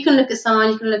you can look at someone,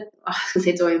 I was gonna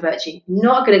say Dorian Virtue,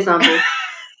 not a good example.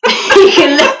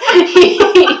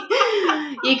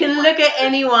 You can look at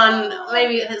anyone,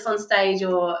 maybe that's on stage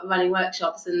or running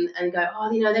workshops, and go,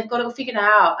 they've got it all figured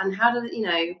out. And how do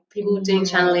people doing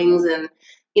channelings, and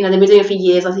they've been doing it for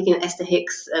years. I'm thinking Esther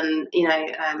Hicks, and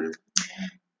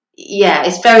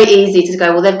it's very easy to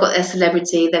go, well, they've got their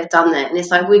celebrity, they've done that, and it's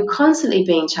like we're constantly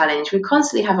being challenged, we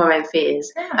constantly have our own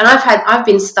fears. And I've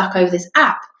been stuck over this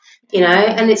app,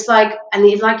 and it's like, and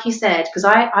like you said, because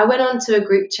I went on to a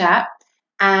group chat,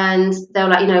 and they were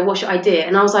like, what's your idea?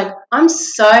 And I was like, I'm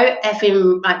so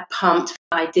effing pumped for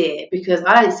the idea, because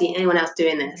I don't see anyone else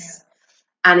doing this.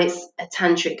 And it's a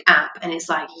tantric app, and it's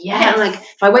like, I'm like,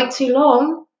 if I wait too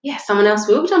long, someone else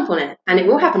will jump on it, and it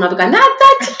will happen. I'll be going, no,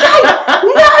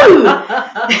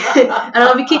 and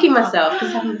I'll be kicking myself, because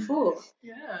it's happened before.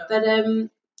 But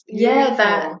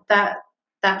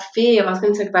that fear, I was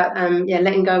going to talk about,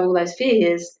 letting go of all those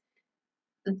fears.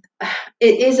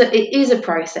 It is a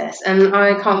process, and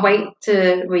I can't wait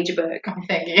to read your book.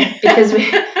 Thank you. Because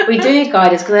we do need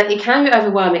guidance, because it can be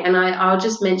overwhelming. And I'll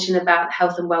just mention about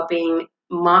health and well-being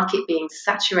market being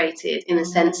saturated, in the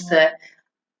sense that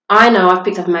I know I've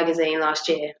picked up a magazine last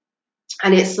year,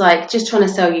 and it's like just trying to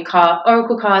sell you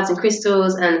oracle cards and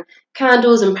crystals and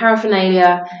candles and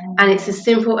paraphernalia, and it's as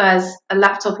simple as a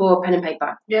laptop or a pen and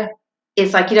paper.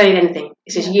 It's like you don't need anything.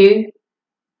 It's just you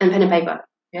and pen and paper.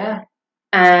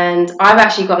 And I've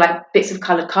actually got bits of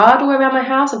coloured card all around my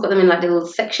house. I've got them in little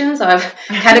sections I've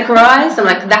categorised. I'm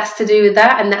like, that's to do with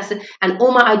that, and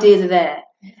all my ideas are there.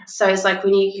 So it's like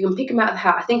when you can pick them out of the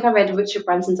hat. I think I read Richard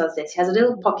Branson does this. He has a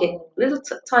little pocket, little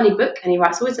tiny book, and he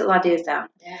writes all his little ideas down.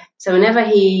 So whenever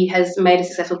he has made a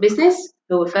successful business,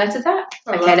 he'll refer to that.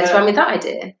 Okay, let's run with that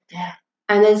idea.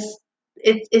 And there's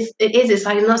it's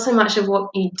like not so much of what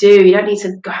you do. You don't need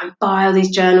to go and buy all these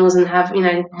journals and have,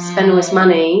 spend all this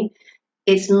money.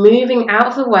 It's moving out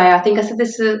of the way. I think I said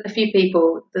this to a few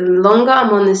people. The longer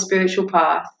I'm on this spiritual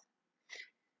path,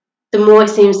 the more it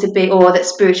seems to be, or that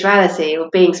spirituality or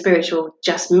being spiritual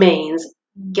just means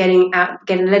letting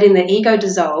the ego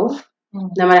dissolve,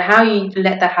 no matter how you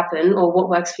let that happen or what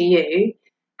works for you,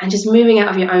 and just moving out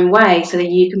of your own way so that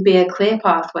you can be a clear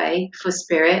pathway for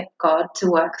spirit, God, to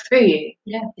work through you.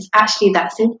 Yeah. It's actually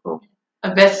that simple.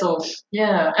 A vessel.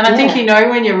 Yeah. And I think,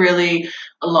 when you're really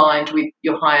aligned with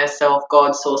your higher self,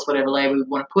 God, source, whatever label we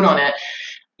want to put on it,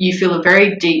 you feel a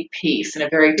very deep peace and a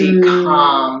very deep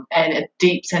calm and a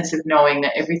deep sense of knowing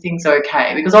that everything's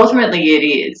okay, because ultimately it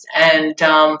is. And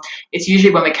it's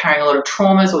usually when we're carrying a lot of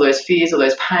traumas or those fears or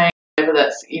those pains, whatever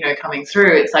that's, coming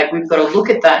through, it's like we've got to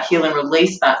look at that, heal and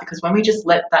release that, because when we just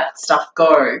let that stuff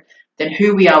go, then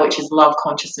who we are, which is love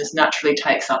consciousness, naturally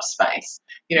takes up space.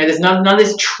 There's none of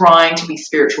this trying to be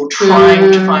spiritual,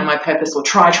 trying to find my purpose, or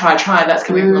try. That's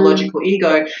coming from the logical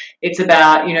ego. It's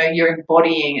about, you're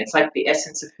embodying. It's like the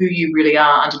essence of who you really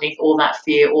are underneath all that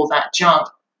fear, all that junk.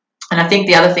 And I think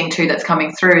the other thing too that's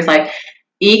coming through is like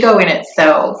ego in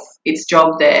itself, its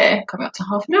job there, coming up to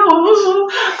half an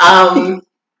hour.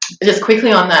 Just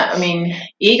quickly on that, I mean,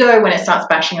 ego, when it starts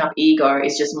bashing up ego,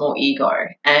 is just more ego.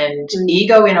 And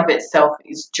ego in of itself,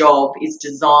 its job is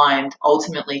designed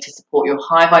ultimately to support your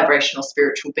high vibrational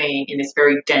spiritual being in this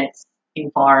very dense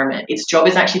environment. Its job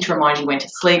is actually to remind you when to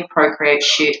sleep, procreate,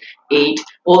 shit, eat,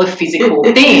 all the physical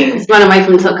things. Run away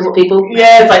from talking to people.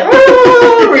 Yeah, it's like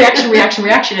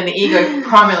reaction, and the ego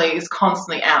primarily is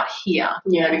constantly out here,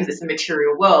 because it's the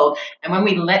material world. And when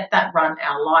we let that run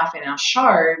our life and our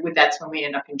show, that's when we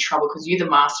end up in trouble, because you, the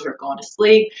master, have gone to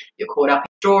sleep, you're caught up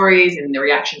in stories and the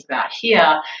reactions of out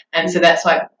here. And so that's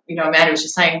like, Amanda was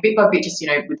just saying, bit by bit, just,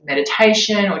 with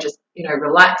meditation or just,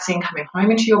 relaxing, coming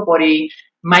home into your body,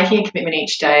 making a commitment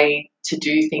each day to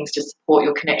do things to support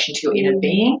your connection to your inner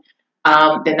being.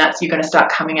 Then you're going to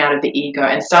start coming out of the ego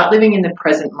and start living in the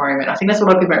present moment. I think that's what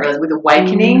a lot of people don't realize. With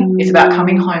awakening, it's about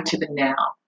coming home to the now.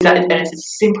 And it's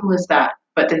as simple as that.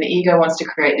 But then the ego wants to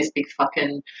create this big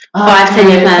fucking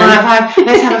 5-10-year plan.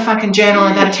 Let's have a fucking journal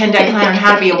about a 10-day plan on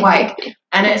how to be awake.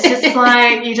 And it's just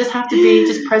like, you just have to be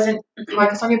just present,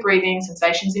 focus on your breathing,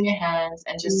 sensations in your hands,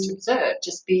 and just observe.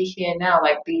 Just be here now.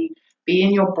 Like be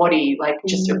in your body. Like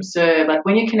just observe. Like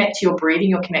when you connect to your breathing,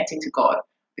 you're connecting to God.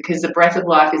 Because the breath of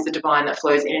life is the divine that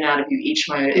flows in and out of you each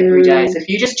moment, every day. So if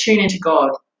you just tune into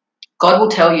God, God will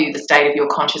tell you the state of your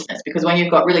consciousness, because when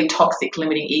you've got really toxic,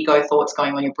 limiting ego thoughts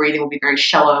going on, your breathing will be very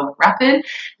shallow and rapid.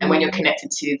 And when you're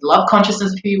connected to the love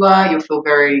consciousness of who you are, you'll feel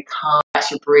very calm.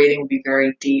 Your breathing will be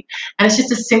very deep. And it's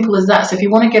just as simple as that. So if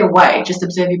you want to get away, just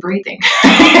observe your breathing.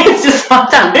 It's just done,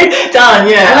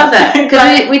 yeah. I love that.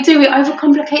 Because we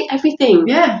overcomplicate everything.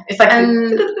 Yeah. It's like...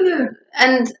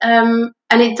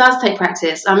 And it does take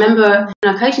practice. I remember in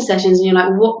our coaching sessions, and you're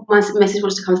like, what message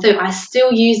wants to come through? I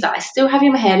still use that. I still have you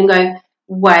in my head and go,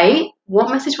 wait,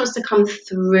 what message wants to come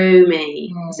through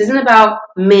me? This isn't about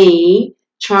me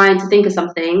trying to think of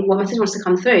something. What message wants to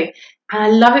come through? And I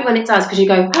love it when it does, because you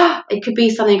go, it could be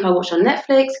something I watch on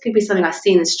Netflix. It could be something I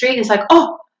see in the street. And it's like,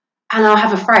 and I'll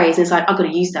have a phrase. And it's like, I've got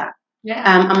to use that. Yeah.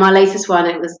 And my latest one,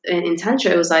 it was in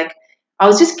Tantra. It was like, I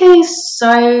was just getting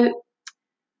so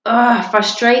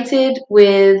frustrated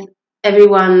with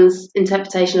everyone's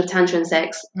interpretation of Tantra and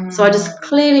sex. So I just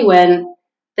clearly went,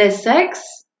 there's sex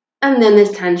and then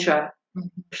there's Tantra.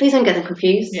 Please don't get them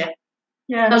confused.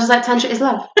 Yeah. I was just like, Tantra is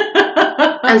love.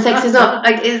 And sex is not.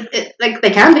 Like they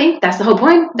can be. That's the whole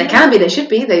point. They can be. They should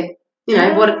be. They,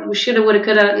 what shoulda, woulda,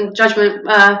 coulda, judgment.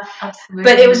 Absolutely.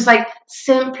 But it was just like,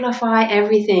 simplify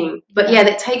everything. But yeah,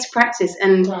 that takes practice.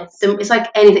 And it's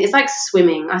like anything. It's like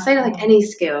swimming. I say like any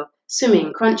skill.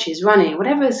 Swimming, crunches, running,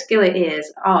 whatever skill it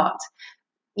is, art,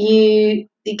 it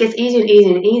gets easier and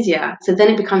easier and easier. So then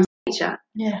it becomes nature.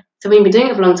 Yeah. So when you've been doing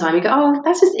it for a long time, you go,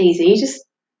 that's just easy. You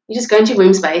just go into your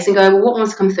room space and go, well, what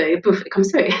wants to come through? Poof, it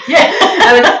comes through.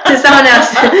 Yeah. To someone else,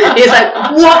 it's like,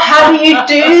 what? How do you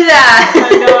do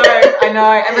that? I know.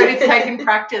 And but it's taken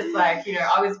practice. Like,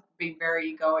 I was being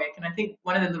very egoic, and I think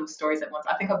one of the little stories that once,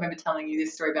 I think I remember telling you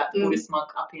this story about the Buddhist monk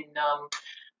up in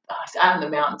out in the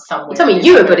mountains somewhere. Tell me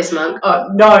you were a Buddhist monk. Oh,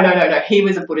 no. He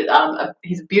was a Buddhist.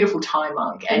 He's a beautiful Thai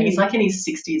monk, and he's like in his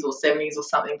 60s or 70s or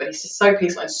something, but he's just so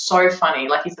peaceful and so funny.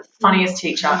 Like, he's the funniest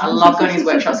teacher. I love going to his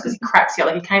workshops because he cracks you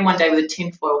up. Like, he came one day with a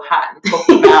tinfoil hat and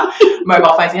talking about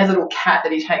mobile phones. He has a little cat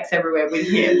that he takes everywhere with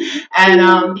him.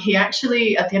 And he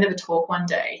actually, at the end of a talk one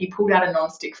day, he pulled out a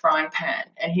non-stick frying pan,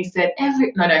 and he said,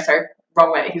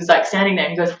 wrong way. He was like standing there,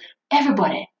 and he goes,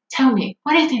 everybody, tell me,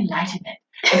 what is enlightenment?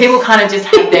 And people kind of just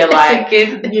have their like,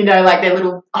 you know, like their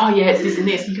little, oh yeah, it's this and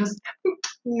this. And he goes,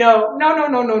 no.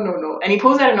 And he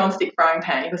pulls out a non-stick frying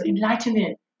pan. He goes,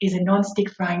 enlightenment is a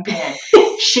non-stick frying pan.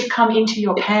 Shit come into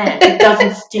your pan. It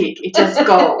doesn't stick. It just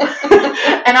go.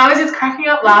 And I was just cracking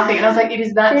up laughing. And I was like, it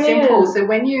is that simple. So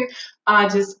when you are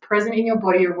just present in your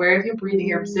body, you're aware of your breathing,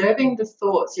 you're observing the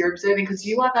thoughts, you're observing, because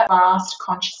you are that vast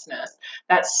consciousness,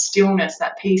 that stillness,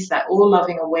 that peace, that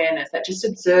all-loving awareness that just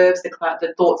observes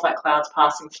the thoughts like clouds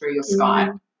passing through your sky.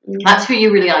 That's who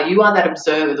you really are. You are that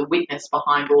observer, the witness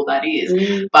behind all that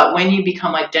is. But when you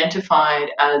become identified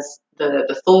as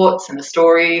the thoughts and the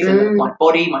stories and my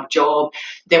body, my job,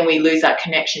 then we lose that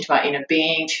connection to our inner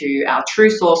being, to our true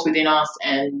source within us,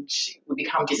 and we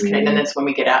become disconnected. And that's when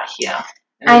we get out here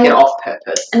and we get off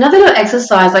purpose. Another little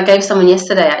exercise I gave someone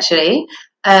yesterday actually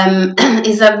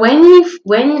is that when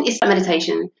it's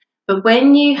meditation, but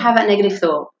when you have that negative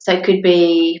thought, so it could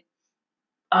be,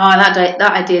 oh, that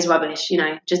idea is rubbish, you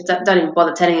know, just don't even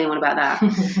bother telling anyone about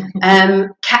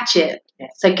that. Catch it.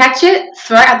 So catch it,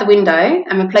 throw it out the window,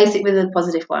 and replace it with a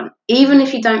positive one. Even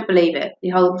if you don't believe it, the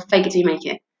whole fake it till you make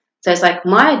it. So it's like,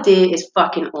 my idea is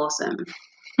fucking awesome.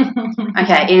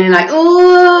 Okay, and you're like,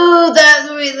 oh,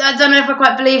 I don't know if I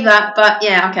quite believe that, but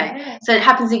yeah, okay. So it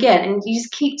happens again, and you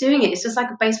just keep doing it. It's just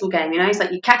like a baseball game, you know. It's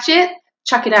like you catch it,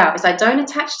 chuck it out. It's like, don't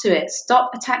attach to it.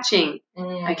 Stop attaching.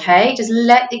 Okay, just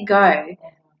let it go.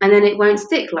 And then it won't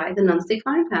stick like the non-stick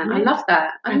frying pan. I love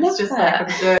that. It's just like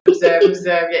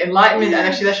observe. Yeah, enlightenment, and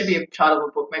actually that should be a title of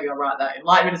a book. Maybe I'll write that.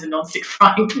 Enlightenment is a non-stick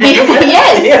frying pan.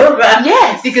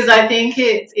 Yes. Because I think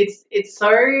it's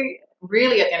so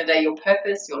really at the end of the day, your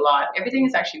purpose, your life, everything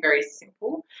is actually very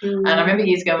simple. And I remember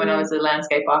years ago when I was a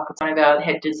landscape architect, one of our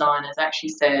head designers actually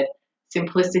said,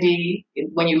 simplicity,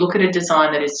 when you look at a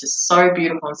design that is just so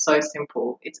beautiful and so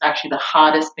simple, it's actually the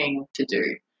hardest thing to do.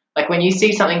 Like when you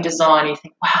see something designed, you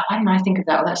think, wow, why didn't I think of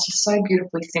that? Well, that's just so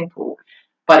beautifully simple.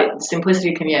 But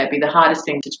simplicity can, be the hardest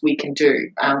thing that we can do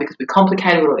because we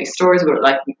complicate it with all these stories. We're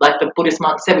like the Buddhist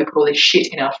monk said, we put all this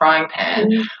shit in our frying pan.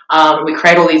 We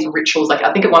create all these rituals. Like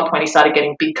I think at one point he started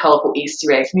getting big, colourful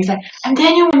Easter eggs. And he's like, and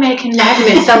then you want to make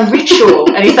enlightenment some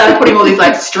ritual. And he started putting all these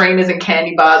like streamers and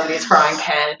candy bars in his frying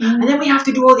pan. And then we have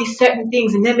to do all these certain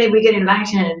things and then maybe we get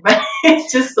enlightened. But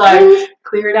it's just like,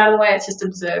 clear it out of the way. It's just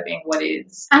observing what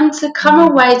is. And to come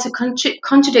away to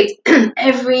contradict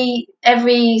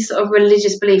every sort of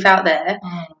religious belief out there,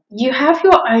 you have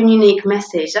your own unique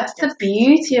message. That's the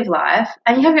beauty of life,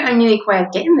 and you have your own unique way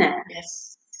of getting there.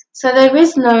 Yes. So there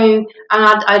is no, and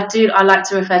I like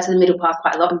to refer to the middle path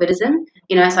quite a lot in Buddhism.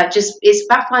 You know, it's like it's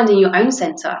about finding your own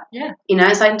center. Yeah. You know,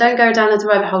 it's like don't go down the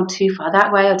rabbit hole too far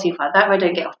that way or too far that way.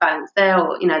 Don't get off balance there,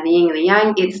 or the yin and the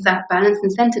yang. It's that balance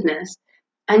and centeredness.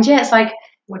 And yeah, it's like,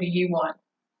 what do you want?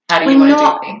 How do you want to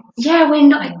do things? Yeah, we're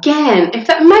not, again,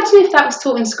 imagine if that was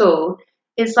taught in school.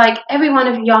 It's like every one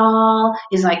of y'all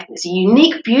is like this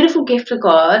unique, beautiful gift of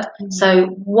God. So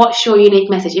what's your unique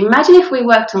message? Imagine if we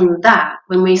worked on that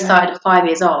when we started at 5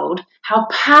 years old, how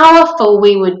powerful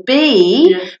we would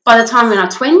be by the time we're in our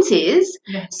 20s.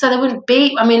 So there wouldn't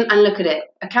be, and look at it.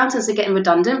 Accountants are getting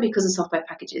redundant because of software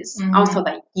packages. I was told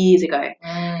that years ago.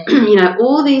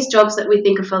 All these jobs that we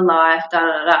think of for life,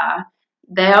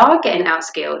 they are getting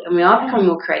outskilled, and we are becoming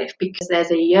more creative because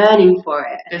there's a yearning for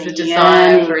it. There's a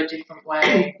desire for a different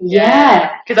way.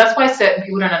 Because that's why certain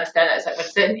people don't understand that. It's like when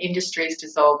certain industries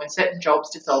dissolve, when certain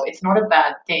jobs dissolve, it's not a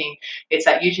bad thing. It's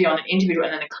that usually on an individual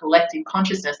and then a collective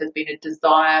consciousness, there's been a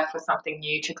desire for something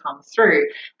new to come through.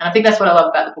 And I think that's what I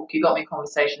love about the book, You Got Me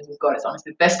Conversations with God. It's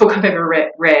honestly the best book I've ever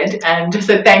read. And just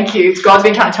so thank you. God's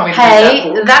been trying to tell me to read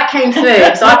that book. That came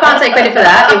through. So I can't take credit for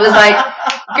that. It was like,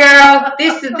 girl,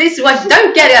 this is what,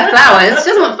 don't get her flowers. She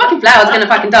doesn't want fucking flowers, gonna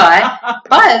fucking die.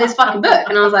 Buy her this fucking book.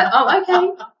 And I was like,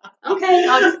 oh, okay,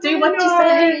 I'll just do what you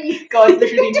say. God's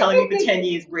literally been telling me for 10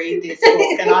 years, read this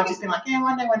book. And I've just been like, yeah,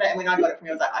 one day. And when I got it from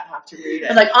you, I was like, I have to read it. I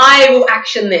was like, I will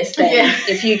action this then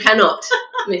if you cannot,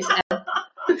 Miss Elle.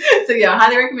 So I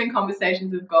highly recommend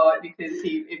Conversations with God because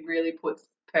it really puts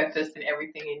purpose and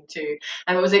everything into.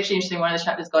 And it was actually interesting, one of the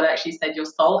chapters, God actually said your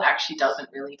soul actually doesn't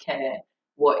really care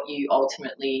what you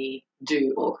ultimately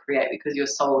do or create, because your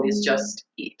soul is just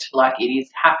it. Like, it is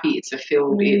happy, it's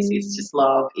fulfilled, it's just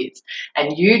love,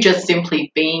 and you just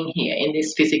simply being here in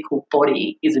this physical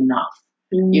body is enough.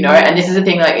 And this is the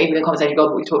thing, like even the conversation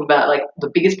God we talked about, like the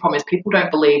biggest problem is people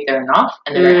don't believe they're enough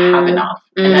and they don't have enough,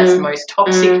 and that's the most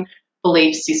toxic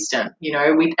belief system,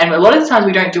 and a lot of the times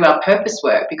we don't do our purpose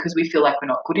work because we feel like we're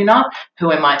not good enough.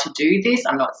 Who am I to do this?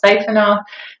 I'm not safe enough.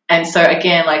 And so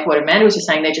again, like what Amanda was just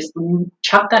saying, they just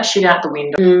chuck that shit out the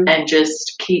window and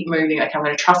just keep moving. Okay, I'm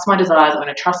going to trust my desires, I'm going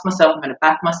to trust myself, I'm going to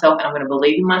back myself, and I'm going to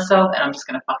believe in myself, and I'm just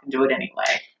going to fucking do it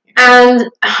anyway. And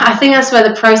I think that's where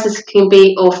the process can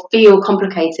be or feel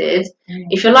complicated.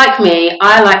 If you're like me,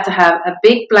 I like to have a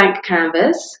big blank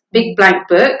canvas, big blank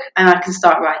book, and I can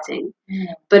start writing.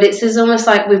 But it's almost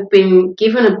like we've been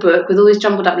given a book with all these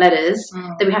jumbled up letters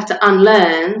that we have to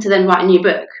unlearn to then write a new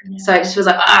book. So it just feels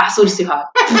like, it's all just too hard.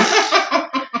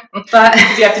 But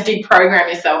you have to deprogram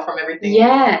yourself from everything.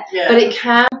 Yeah, but it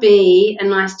can be a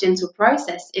nice gentle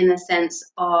process in the sense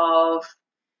of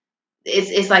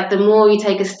it's like the more you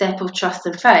take a step of trust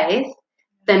and faith,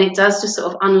 then it does just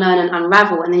sort of unlearn and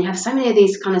unravel, and then you have so many of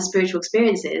these kind of spiritual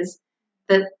experiences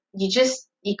that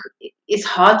it's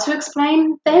hard to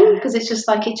explain them because it's just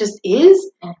like it just is.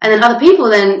 And then other people,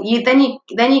 then you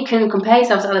can compare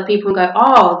yourself to other people and go,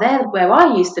 oh, they're where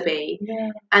I used to be,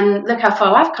 and look how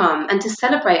far I've come, and to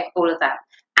celebrate all of that.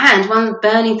 And one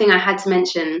burning thing I had to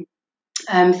mention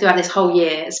throughout this whole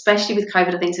year, especially with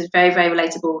COVID, I think is very, very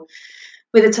relatable.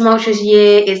 With a tumultuous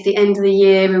year, it's the end of the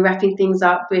year, we're wrapping things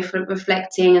up, we're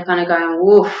reflecting and kind of going,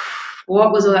 woof,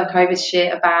 what was all that COVID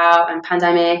shit about, and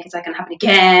pandemic, is that going to happen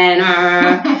again?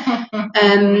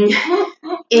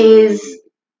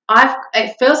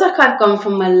 It feels like I've gone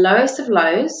from my lowest of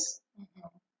lows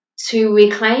to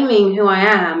reclaiming who I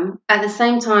am at the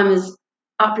same time as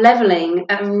up-leveling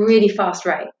at a really fast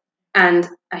rate. And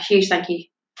a huge thank you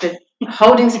for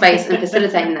holding space and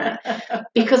facilitating that,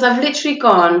 because I've literally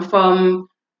gone from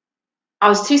I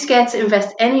was too scared to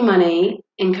invest any money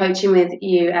in coaching with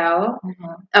you, Elle,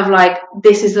 of like,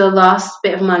 this is the last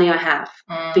bit of money I have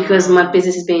because my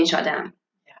business is being shut down.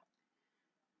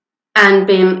 And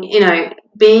being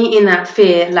in that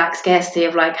fear, lack, scarcity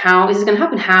of like, how is this going to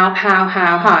happen?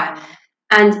 How?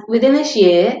 And within this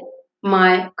year,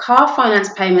 my car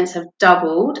finance payments have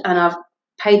doubled and I've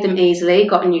paid them easily,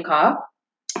 got a new car.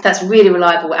 That's really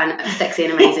reliable and sexy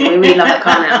and amazing. We really love that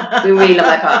car now. We really love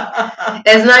that car.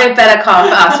 There's no better car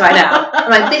for us right now.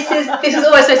 I'm like, this is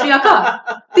always supposed to be our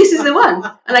car. This is the one.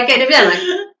 And I get it down like,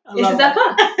 this is our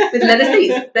car with leather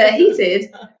seats that are heated,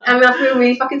 and I feel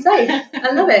really fucking safe.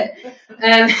 I love it.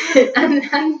 And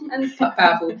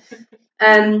powerful.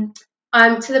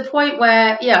 I'm to the point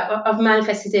where I've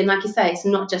manifested in, like you say, it's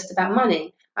not just about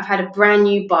money. I've had a brand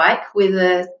new bike with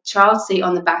a child seat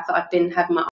on the back that I've had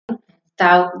my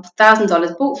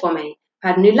 $1,000 bought for me.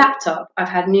 I've had a new laptop. I've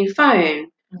had a new phone.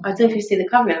 I don't know if you see the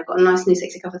cover. I've got a nice new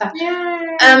sexy cover of that.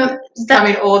 Yeah. Come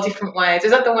in all different ways.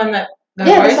 Is that the one that? That's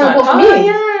what I bought from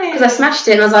you. Because I smashed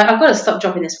it and I was like, I've got to stop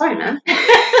dropping this phone, man.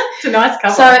 It's a nice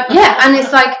cover. So and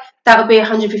it's like that would be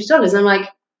 $150. And I'm like,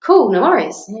 cool, no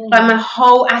worries. Like my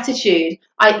whole attitude.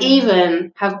 I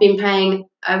even have been paying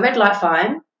a red light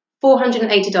fine,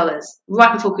 $480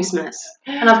 right before Christmas,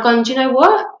 and I've gone, do you know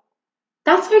what?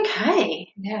 That's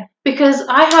okay. Yeah. Because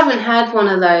I haven't had one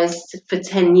of those for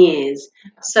 10 years.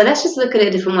 So let's just look at it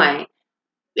a different way.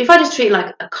 If I just treat it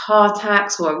like a car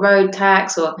tax or a road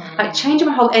tax, or like changing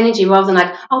my whole energy rather than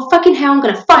like, oh, fucking hell, I'm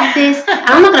going to fight this and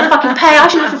I'm not going to fucking pay. I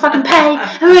shouldn't have to fucking pay.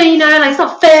 Like, it's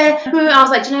not fair. I was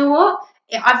like, do you know what?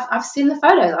 I've seen the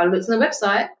photos. I looked on the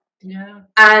website. Yeah.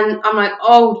 And I'm like,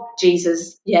 oh,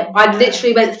 Jesus. Yeah. I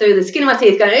literally went through the skin of my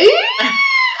teeth going,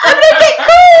 I'm going to get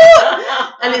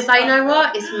caught. And it's like, you know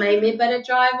what? It's made me a better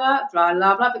driver, blah,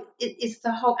 blah, blah. But it's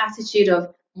the whole attitude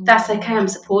of, that's okay, I'm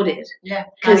supported. Yeah.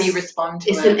 How do you respond to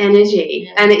it? It's an energy.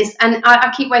 Yeah. And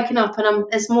I keep waking up and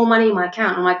there's more money in my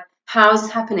account. I'm like, how is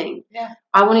this happening? Yeah.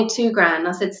 I wanted $2,000.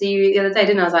 I said to you the other day,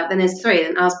 didn't I? I was like, then there's 3.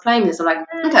 And I was playing this. I'm like,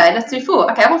 okay, let's do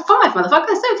 4. Okay, I want 5, motherfucker.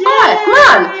 Let's do 5. Come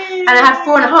on. And I had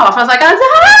 4.5. I was like,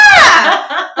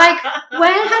 like,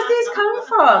 where has this come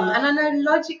from? And I know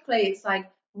logically it's like,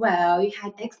 well, you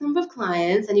had X number of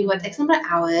clients and you worked X number of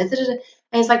hours. And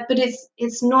it's like, but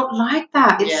it's not like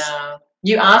that.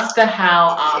 You ask the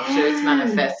how after it's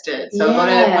manifested. So one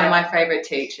of my favourite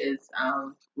teachers,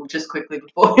 just quickly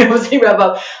before we wrap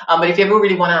up, but if you ever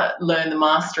really want to learn the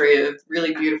mastery of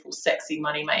really beautiful, sexy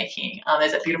money making,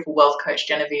 there's that beautiful wealth coach,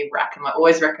 Genevieve Rackham. I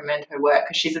always recommend her work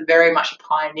because she's very much a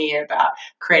pioneer about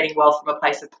creating wealth from a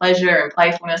place of pleasure and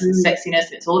playfulness and sexiness.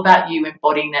 And it's all about you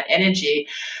embodying that energy.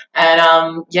 And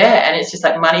and it's just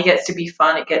like money gets to be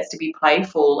fun, it gets to be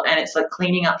playful, and it's like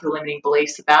cleaning up your limiting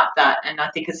beliefs about that. And I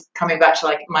think it's coming back to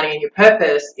like money and your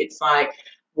purpose. It's like,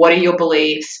 what are your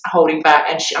beliefs holding back?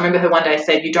 And I remember her one day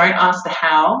said, you don't ask the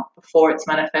how before it's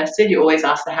manifested, you always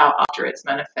ask the how after it's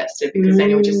manifested, because then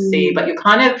you'll just see, but you're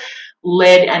kind of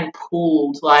led and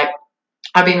pulled, like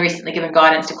I've been recently given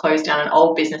guidance to close down an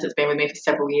old business that's been with me for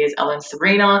several years, Ellen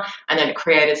Sabrina, and then it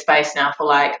created space now for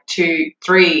like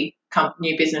 2-3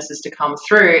 new businesses to come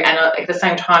through. And at the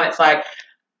same time, it's like,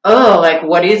 oh, like,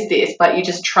 what is this? But you're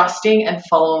just trusting and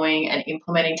following and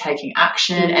implementing, taking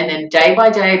action. And then day by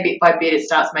day, bit by bit, it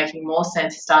starts making more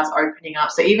sense. It starts opening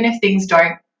up. So even if things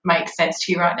don't make sense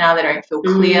to you right now, they don't feel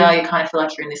clear, you kind of feel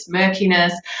like you're in this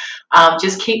murkiness,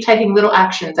 just keep taking little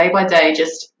actions day by day.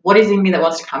 Just what is in me that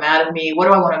wants to come out of me? What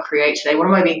do I want to create today? What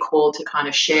am I being called to kind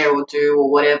of share or do or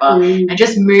whatever? And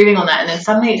just moving on that. And then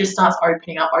suddenly it just starts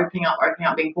opening up,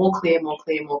 being more clear.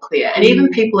 And even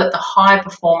people at the high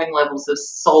performing levels of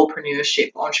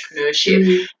soulpreneurship,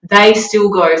 entrepreneurship, they still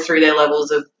go through their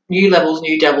levels, new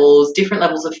devils, different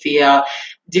levels of fear,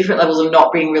 different levels of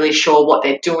not being really sure what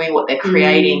they're doing, what they're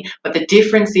creating. But the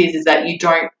difference is that you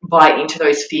don't buy into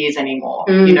those fears anymore.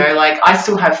 You know, like I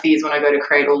still have fears when I go to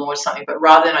create or launch something, but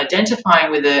rather than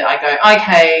identifying with it, I go,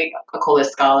 okay, I call her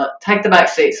Scarlett, take the back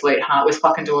seat, sweetheart, we're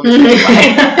fucking doing this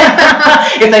anyway.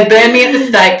 If they burn me at the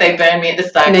stake, they burn me at the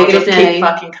stake. I'll just keep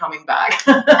fucking coming back.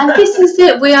 And this is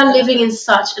it. We are living in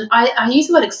such, and I use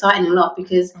the word exciting a lot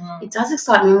because it does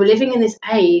excite me. We're living in this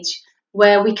age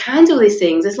where we can do all these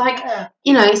things. It's like,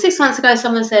 you know, 6 months ago,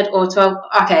 someone said, or 12,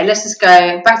 okay, let's just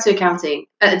go back to accounting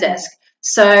at the desk.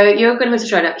 So you're going to move to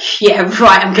Australia? Yeah,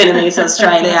 right, I'm going to move to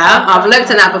Australia. I've looked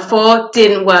at that before,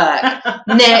 didn't work.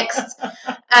 Next.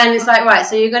 And it's like, right,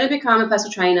 so you're going to become a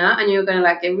personal trainer and you're going to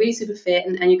like get really super fit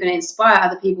and you're going to inspire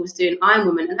other people to do an Iron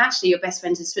Woman, and actually your best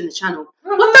friend is to spin the channel.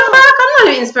 What the fuck? I'm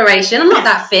not inspiration. I'm not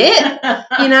that fit.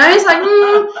 You know, it's like,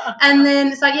 and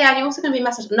then it's like, yeah, and you're also going to be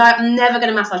massage. No, I'm never going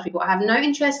to massage people. I have no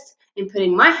interest in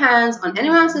putting my hands on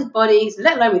anyone else's bodies,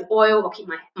 let alone with oil, or keep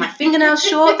my fingernails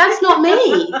short. That's not me. I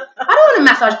don't want to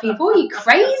massage people. Are you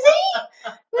crazy?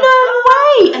 No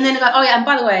way. And then they're like, oh yeah, and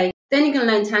by the way, then you're going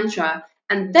to learn Tantra.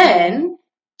 And then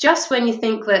just when you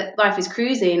think that life is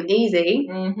cruisy and easy,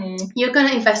 you're going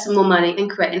to invest some more money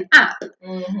and create an app.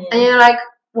 And you're like,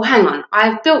 well, hang on,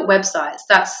 I've built websites.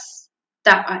 That's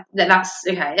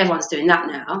okay. Everyone's doing that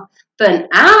now. But an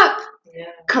app?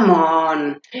 Come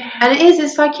on. And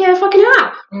it's like, yeah, fucking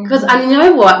app. Because, and you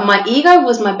know what? My ego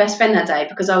was my best friend that day,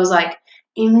 because I was like,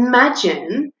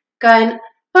 imagine going,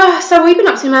 oh, so what have you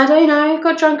been up to, Amanda? You know,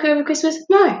 got drunk over Christmas?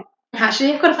 No,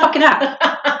 actually, I've got a fucking app.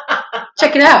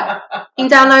 Check it out. You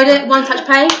can download it, one touch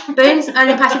pay, boom,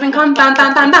 earning passive income, bam,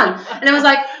 bam, bam, bam. And I was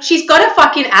like, she's got a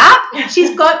fucking app?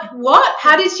 She's got what?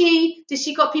 How does she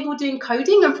got people doing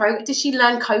coding and does she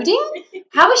learn coding?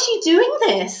 How is she doing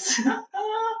this?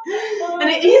 And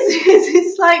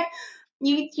it's like,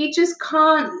 you just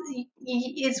can't,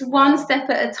 it's one step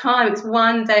at a time, it's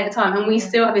one day at a time. And we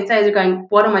still have these days of going,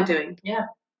 what am I doing?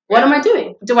 What am I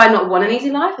doing? Do I not want an easy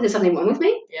life? Is there something wrong with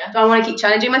me? Do I want to keep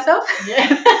challenging myself?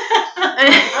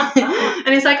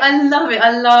 And it's like, I love it.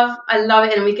 I love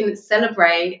it. And we can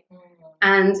celebrate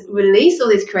and release all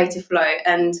this creative flow.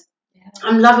 And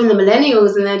I'm loving the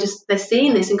millennials, and they're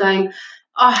seeing this and going,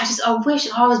 oh, I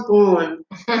wish I was born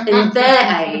in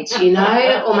their age, you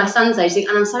know, or my son's age. And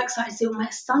I'm so excited to see what my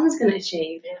son's going to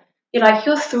achieve. You're like,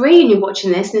 you're 3 and you're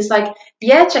watching this, and it's like,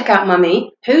 yeah, check out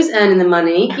mummy, who's earning the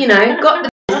money, you know, got the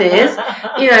business,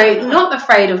 you know, not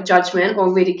afraid of judgment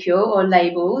or ridicule or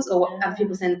labels or what other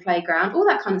people say in the playground, all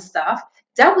that kind of stuff.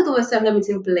 Dealt with all the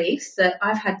self-limiting beliefs that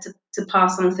I've had to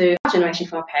pass on through our generation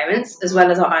from our parents as well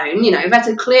as our own. You know, we've had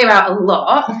to clear out a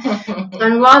lot.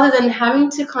 And rather than having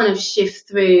to kind of shift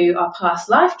through our past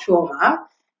life trauma,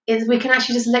 is we can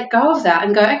actually just let go of that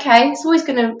and go, okay, it's always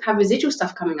going to have residual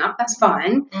stuff coming up. That's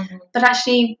fine. But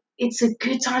actually, it's a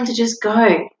good time to just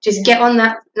go. Just get on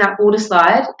that water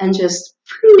slide and just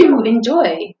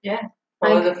enjoy.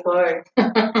 Follow the flow.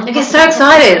 I get so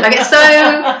excited. I get so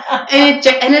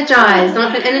energized.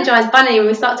 I'm like an energized bunny. When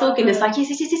we start talking, it's like,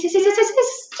 yes. It's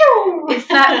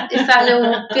that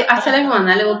little bit, I tell everyone,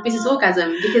 that little business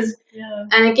orgasm. Because,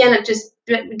 and again, just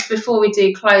before we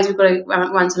do close, we've got to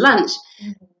run to lunch.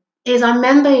 Is I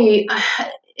remember I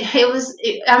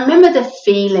remember the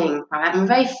feeling, right? I'm a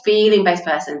very feeling-based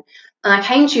person. And I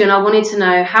came to you and I wanted to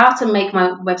know how to make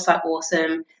my website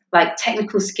awesome, like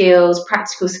technical skills,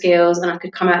 practical skills, and I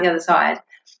could come out the other side.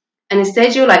 And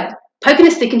instead you're like poking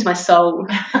a stick into my soul.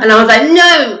 And I was like,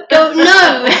 no.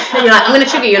 And you're like, I'm going to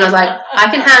trigger you. And I was like, I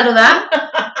can handle that.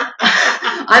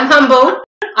 I'm humble.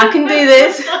 I can do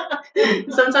this.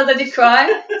 Sometimes I did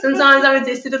cry. Sometimes I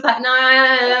resisted. I was like, no,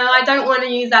 I don't want to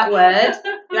use that word.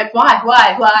 You're like, why?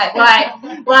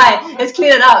 Let's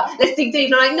clear it up. Let's dig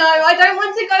deep. And I'm like, no, I don't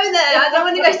want to go there. I don't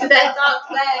want to go to that dark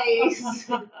place.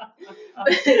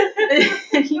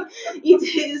 You do,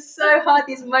 it's so hard,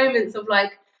 these moments of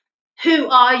like, who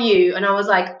are you? And I was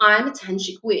like, I'm a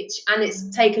tantric witch. And it's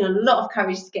taken a lot of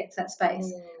courage to get to that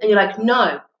space. And you're like,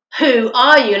 no, who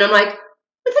are you? And I'm like,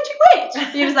 I'm a tantric witch.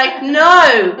 And he was like, no,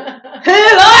 who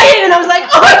are you? And I was like,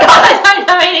 oh my God, I don't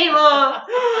know anymore.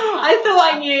 I thought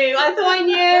I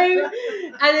knew.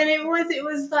 And then it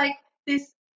was like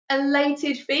this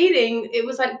elated feeling. It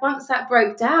was like once that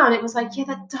broke down, it was like, yeah,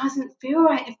 that doesn't feel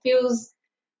right. It feels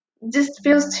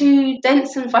too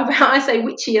dense and vibrant. I say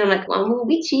witchy, and I'm like, well, I'm more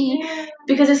witchy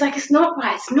because it's like it's not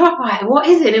right. What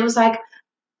is it? And it was like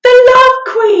the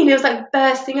love queen. It was like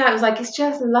bursting out. It was like it's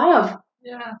just love.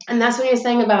 Yeah. And that's what you're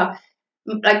saying about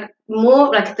like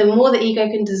more like the more the ego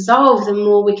can dissolve, the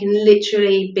more we can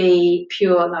literally be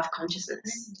pure love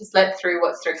consciousness. Just let through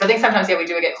what's through. Because I think sometimes we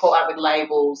do get caught up with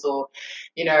labels or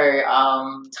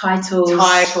Titles.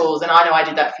 And I know I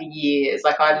did that for years.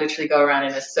 Like I'd literally go around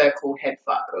in a circle head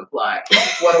fuck of like,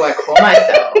 what do I call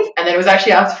myself? And then it was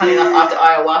actually funny enough after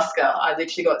ayahuasca, I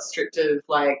literally got stripped of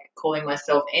like calling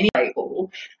myself any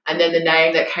label. And then the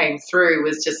name that came through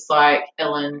was just like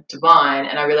Ellen Divine.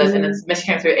 And I realized, and the message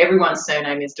came through, everyone's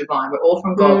surname is Divine. We're all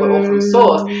from God, we're all from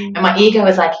Source. And my ego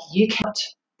was like, you can't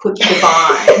put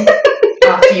Divine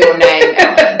after your name,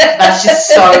 Ellen. That's just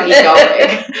so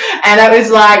egoic. And I was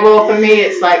like, well, for me,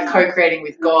 it's like co-creating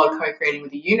with God, co-creating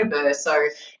with the universe. So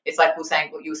it's like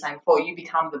what you were saying before, you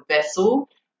become the vessel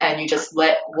and you just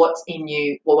let what's in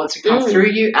you, what wants to come through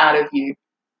you, out of you.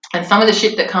 And some of the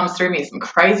shit that comes through me is some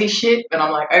crazy shit, but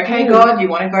I'm like, okay, God, you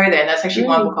want to go there. And that's actually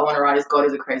one book I want to write is God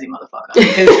is a Crazy Motherfucker.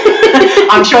 Because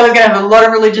I'm sure there's going to have a lot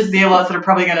of religious zealots that are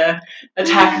probably going to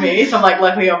attack me. So I'm like,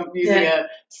 luckily I'm using a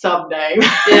sub-name.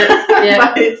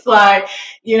 But it's like,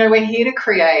 we're here to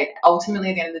create. Ultimately,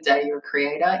 at the end of the day, you're a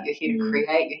creator. You're here to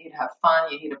create. You're here to have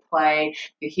fun. You're here to play.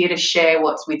 You're here to share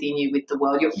what's within you with the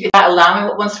world. You're about allowing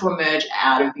what wants to emerge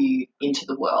out of you into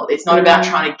the world. It's not about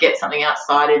trying to get something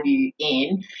outside of you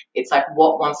in. It's like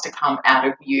what wants to come out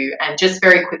of you. And just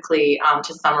very quickly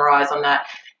to summarize on that,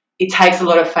 it takes a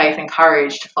lot of faith and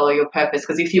courage to follow your purpose,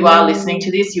 because if you are listening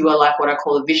to this, you are like what I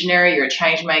call a visionary, you're a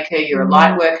change maker, you're a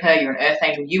light worker, you're an earth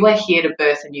angel. You are here to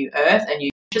birth a new earth, a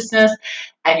new consciousness,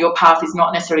 and your path is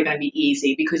not necessarily going to be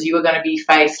easy because you are going to be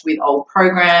faced with old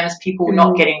programs, people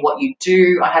not getting what you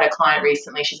do. I had a client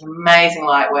recently, she's an amazing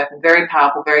light worker, very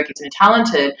powerful, very gifted and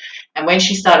talented, and when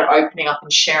she started opening up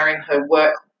and sharing her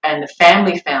work and the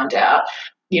family found out,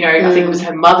 I think it was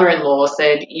her mother-in-law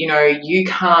said, you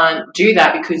can't do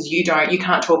that because you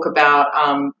can't talk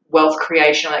about wealth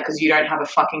creation because you don't have a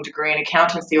fucking degree in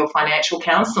accountancy or financial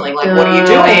counselling. Like, what are you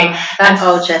doing? That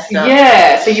old chestnut.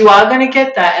 Yeah, so you are going to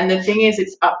get that. And the thing is,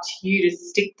 it's up to you to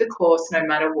stick the course no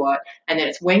matter what. And then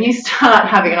it's when you start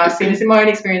having, and I've seen this in my own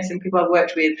experience and people I've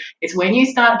worked with, it's when you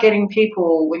start getting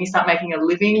people, when you start making a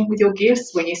living with your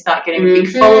gifts, when you start getting a big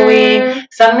following,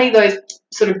 suddenly those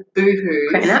sort of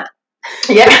boohoos.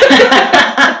 Yeah.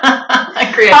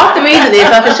 Half the reason is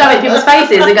I can shove it in people's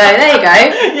faces and go, there you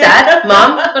go, Dad,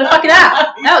 Mum, got a fucking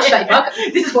app. That'll shut your fuck.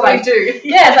 This is what I do.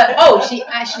 Yeah, it's like, oh, she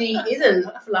actually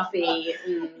isn't fluffy.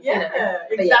 And,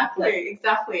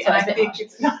 Exactly. And I think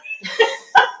it's not.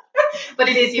 But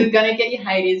it is, you're going to get your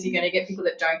haters, you're going to get people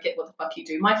that don't get what the fuck you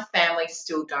do. My family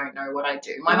still don't know what I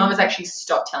do. My mum has actually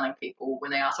stopped telling people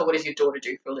when they ask, what does your daughter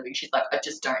do for a living? She's like, I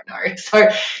just don't know. So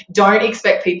don't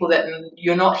expect people that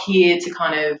you're not here to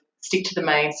kind of stick to the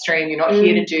mainstream. You're not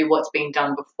here to do what's been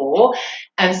done before.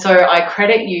 And so I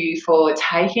credit you for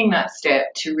taking that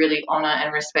step to really honour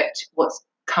and respect what's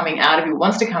coming out of you,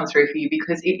 wants to come through for you,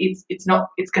 because it's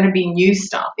going to be new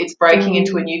stuff. It's breaking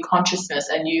into a new consciousness,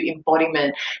 a new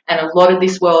embodiment, and a lot of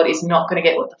this world is not going to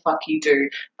get what the fuck you do.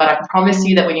 But I can promise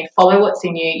you that when you follow what's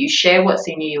in you, you share what's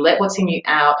in you, you let what's in you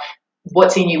out,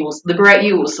 what's in you will liberate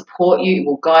you, will support you, it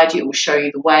will guide you, it will show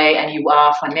you the way, and you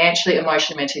are financially,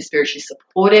 emotionally, mentally, spiritually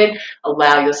supported.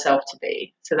 Allow yourself to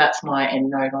be. So that's my end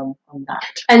note on that.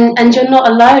 And you're not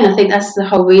alone. I think that's the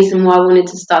whole reason why I wanted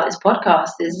to start this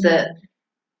podcast, is that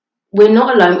we're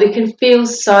not alone. We can feel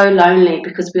so lonely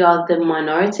because we are the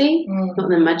minority, not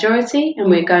the majority, and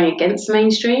we're going against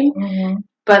mainstream.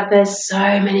 But there's so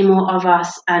many more of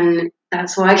us, and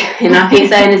that's why I keep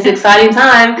saying it's an exciting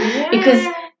time, because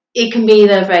it can be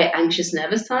the very anxious,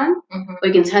 nervous time.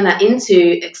 We can turn that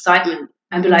into excitement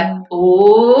and be like,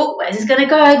 oh, where's this going to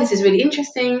go? This is really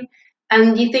interesting.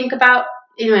 And you think about,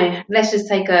 let's just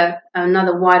take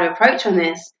another wider approach on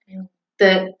this,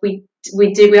 that we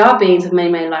are beings of many,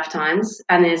 many lifetimes,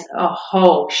 and there's a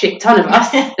whole shit ton of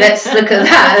us. Let's look at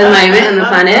that at the moment on the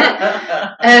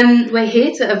planet. We're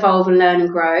here to evolve and learn and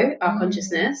grow our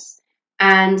consciousness,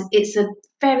 and it's a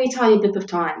very tiny blip of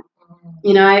time,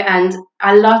 and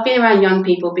I love being around young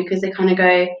people because they kind of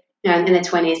go, in their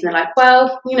 20s, and they're like,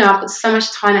 well, I've got so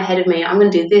much time ahead of me. I'm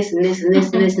going to do this and this and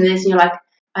this and this and this. And you're like,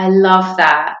 I love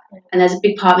that. And there's a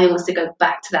big part of me that wants to go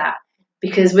back to that,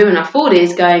 because women in our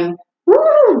 40s going,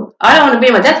 woo, I don't want to be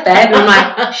on my deathbed. And I'm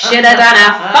like, should have done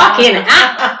a fucking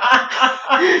app.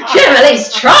 Should have at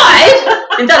least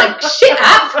tried and done a shit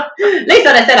app. At least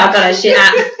I said I've done a shit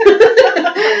app.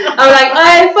 I'm like,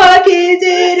 I fucking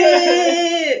did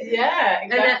it. Yeah,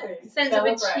 exactly. And that sense of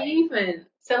achievement.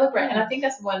 Celebrate. And I think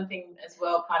that's one thing as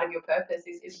well, part of your purpose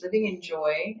is living in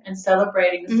joy and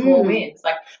celebrating the small wins.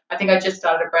 Like, I think I just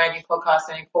started a brand new podcast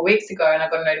only 4 weeks ago, and I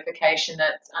got a notification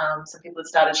that some people had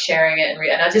started sharing it,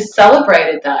 and I just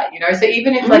celebrated that, So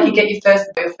even if like you get your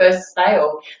first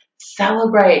sale,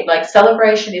 celebrate. Like,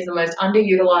 celebration is the most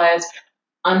underutilized,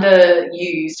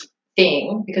 underused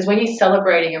thing, because when you're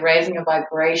celebrating, you're raising a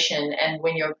vibration, and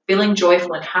when you're feeling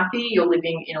joyful and happy, you're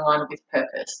living in alignment with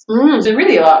purpose. So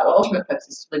really, our ultimate purpose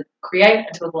is to create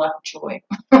and to live a life of joy.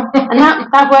 And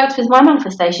that worked with my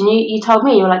manifestation. You told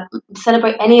me, you were like,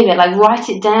 celebrate any of it, like write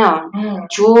it down,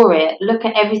 draw it, look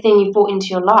at everything you've brought into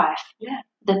your life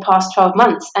the past 12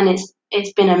 months, and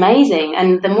it's been amazing.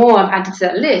 And the more I've added to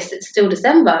that list, it's still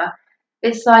December.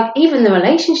 It's like even the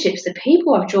relationships, the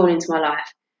people I've drawn into my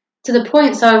life, to the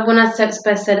point. So when I said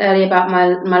earlier about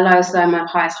my lowest low, my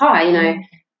highest high,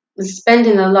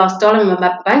 spending the last dollar in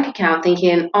my bank account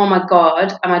thinking, oh my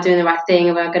God, am I doing the right thing?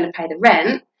 Am I going to pay the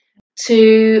rent?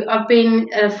 To I've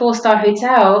been at a 4-star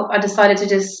hotel, I decided to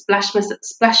just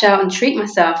splash out and treat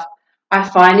myself. I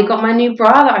finally got my new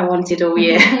bra that I wanted all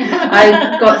year.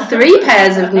 I got 3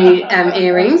 pairs of new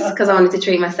earrings because I wanted to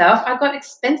treat myself. I got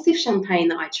expensive champagne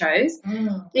that I chose.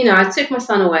 I took my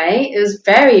son away. It was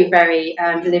very, very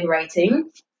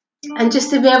liberating. And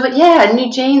just to be able,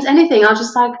 new jeans, anything. I was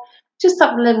just like, just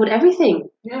up-leveled everything.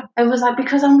 Yeah. It was like,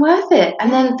 because I'm worth it. And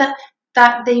then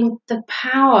the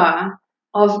power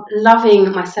of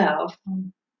loving myself,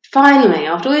 finally,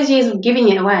 after all these years of giving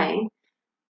it away,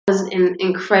 was an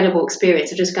incredible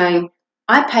experience of just going,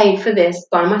 I paid for this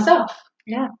by myself.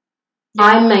 Yeah.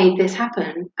 I made this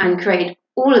happen and created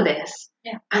all of this.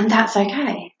 Yeah. And that's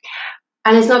okay.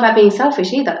 And it's not about being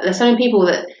selfish either. There's so many people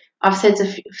that I've said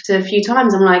to a few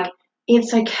times, I'm like,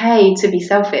 it's okay to be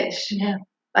selfish. Yeah.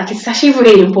 Like, it's actually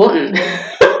really important.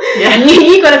 Yeah.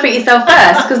 You got to put yourself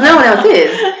first, because no one else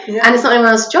is. Yeah. And it's not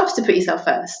anyone else's job to put yourself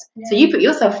first. Yeah. So you put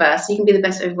yourself first, so you can be the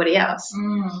best of everybody else.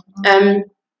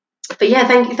 But yeah,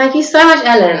 thank you so much,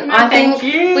 Ellen. No, I think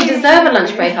we deserve a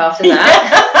lunch break after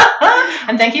that.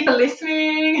 And thank you for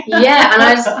listening. Yeah, and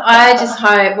I just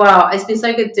hope. Wow, it's been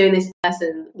so good doing this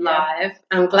lesson live.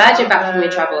 I'm glad you're back from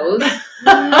your travels.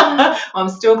 I'm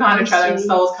still kind of traveling.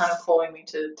 Soul's kind of calling me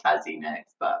to Tassie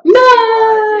next, but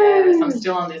no. I'm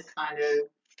still on this kind of.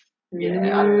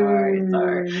 Yeah, I don't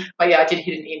know. So, but yeah, I did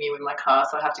hit an emu in my car,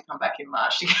 so I have to come back in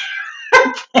March to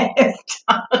get this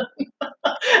done.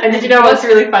 And did you know what's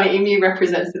really funny? Emu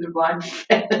represents the divine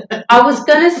feminine. I was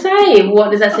gonna say,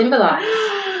 what does that symbolise?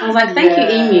 I was like, thank you,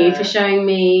 emu, for showing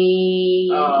me.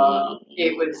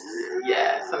 It was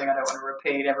something I don't want to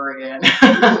repeat ever again.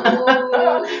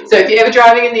 So if you're ever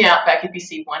driving in the outback, if you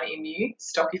see one emu,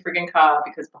 stop your friggin' car,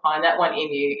 because behind that one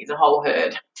emu is a whole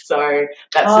herd. So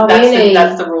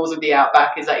that's the rules of the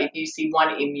outback, is that if you see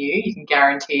one emu, you can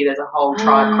guarantee there's a whole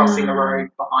tribe crossing the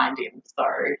road behind him. So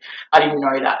I didn't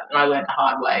know that, and I learned the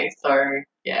hard way. So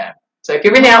yeah. So if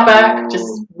you're in the outback, just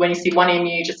when you see one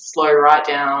emu, just slow right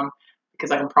down, because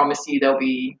I can promise you there'll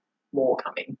be more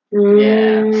coming.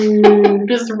 Yeah.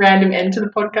 Just a random end to the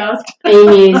podcast.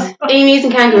 Emus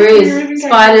and kangaroos,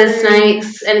 spiders,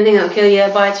 snakes, anything that'll kill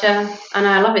you, bite you. I know,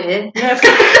 I love it here.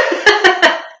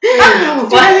 Yeah,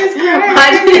 why did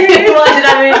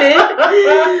I move here?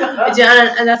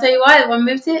 And I'll tell you why. I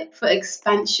moved it for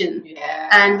expansion. Yeah.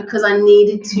 And because I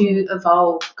needed to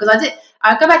evolve. Because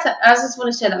I go back to, I just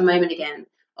want to share that moment again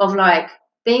of like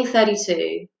being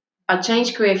 32. I'd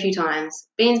changed career a few times,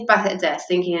 being back at a desk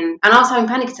thinking, and I was having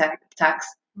panic attacks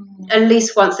at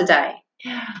least once a day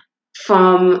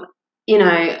from,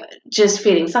 just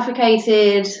feeling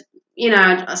suffocated,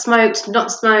 smoked,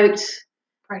 not smoked.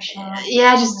 Pressure.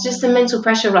 Yeah, just the mental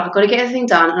pressure of like, I've got to get everything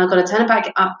done, and I've got to turn it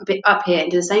back up here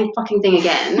and do the same fucking thing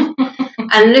again.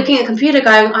 And looking at the computer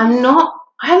going, I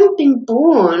haven't been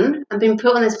born and been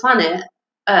put on this planet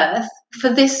Earth for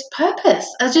this purpose.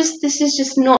 This is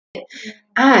just not it.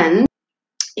 And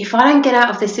if I don't get out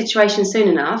of this situation soon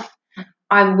enough,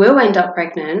 I will end up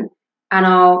pregnant, and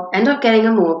I'll end up getting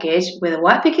a mortgage with a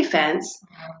white picket fence,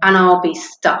 and I'll be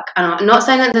stuck. And I'm not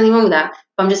saying that there's anything wrong with that,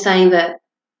 but I'm just saying that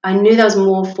I knew there was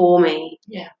more for me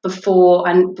before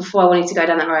I wanted to go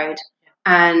down that road.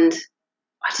 And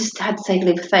I just had to take a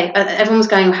leap of faith. Everyone was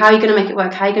going, how are you going to make it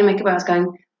work? How are you going to make it work? I was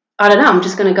going, I don't know, I'm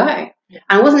just going to go.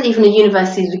 And it wasn't even a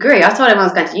university degree. I told everyone I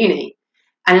was going to uni,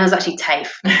 and it was actually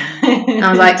TAFE. And I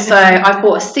was like, so I've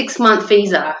bought a 6-month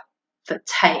visa for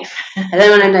TAFE. And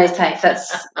then when I know TAFE,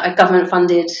 that's a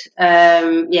government-funded,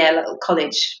 little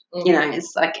college. You know,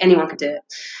 it's like anyone could do it.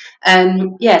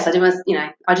 So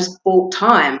I just bought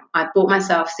time. I bought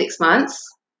myself 6 months,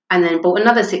 and then bought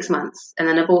another 6 months, and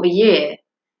then I bought a year.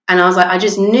 And I was like, I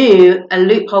just knew a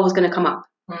loophole was going to come up.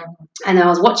 And I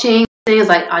was watching things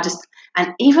like I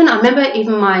remember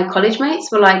my college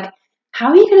mates were like, how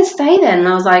are you going to stay then? And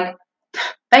I was like,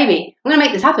 baby, I'm going to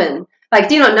make this happen. Like,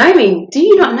 do you not know me? Do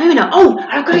you not know me now? Oh,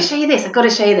 I've got to show you this. I've got to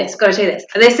show you this. Got to show you this.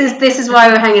 This is why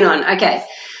we're hanging on. Okay.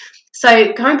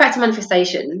 So going back to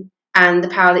manifestation and the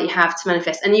power that you have to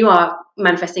manifest, and you are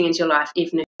manifesting into your life,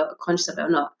 even if you're conscious of it or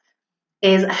not,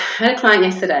 is I had a client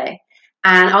yesterday,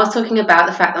 and I was talking about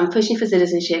the fact that I'm pushing for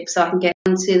citizenship so I can get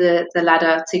onto the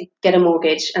ladder to get a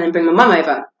mortgage and then bring my mum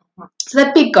over. So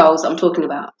they're big goals that I'm talking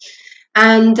about.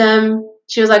 And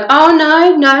she was like, oh,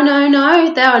 no,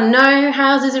 there are no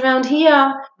houses around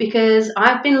here because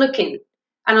I've been looking.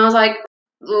 And I was like,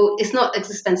 well, it's not as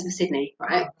expensive as Sydney,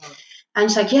 right? And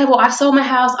she's like, yeah, well, I've sold my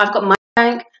house. I've got my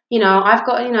bank. I've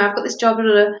got this job. Blah,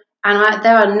 blah, blah. And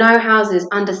there are no houses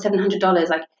under $700.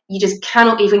 Like, you just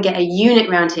cannot even get a unit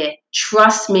around here.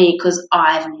 Trust me, because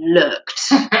I've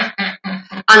looked. And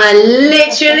I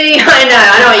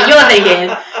know what you're thinking.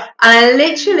 And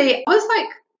I was like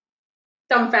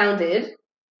dumbfounded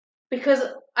because,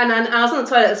 and I was on the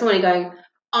toilet this morning going,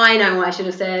 I know what I should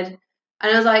have said.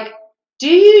 And I was like, do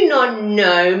you not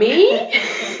know me?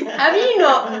 Have you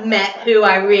not met who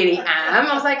I really am?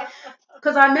 I was like,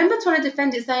 because I remember trying to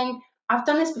defend it saying, I've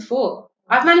done this before.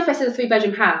 I've manifested a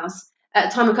 3-bedroom house at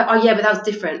a time of, oh yeah, but that was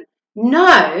different.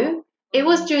 No, it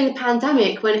was during the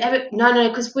pandemic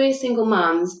because we're single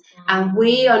mums and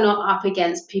we are not up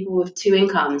against people with 2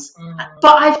 incomes.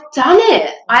 But I've done it.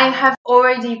 I have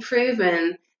already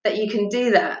proven that you can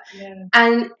do that. Yeah.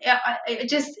 And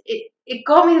it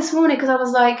got me this morning because I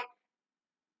was like,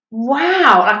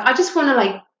 wow, like I just want to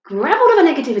like grab all of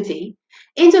the negativity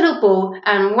into a little ball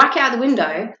and whack it out the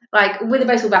window, like with a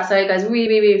baseball bat so it goes really,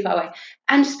 really, really far away.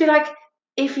 And just be like,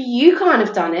 if you can't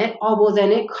have done it, oh, well,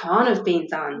 then it can't have been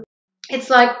done. It's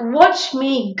like, watch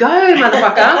me go,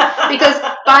 motherfucker. Because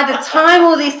by the time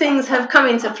all these things have come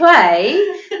into play,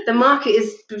 the market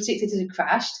is predicted to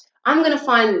crash. I'm going to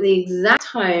find the exact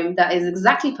home that is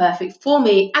exactly perfect for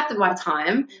me at the right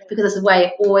time, because that's the way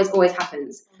it always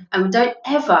happens. And don't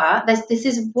ever, this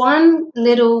is one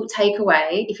little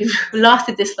takeaway, if you've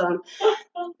lasted this long,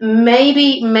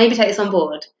 maybe take this on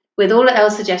board with all of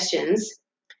Elle's suggestions,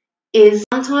 is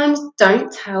sometimes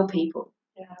don't tell people.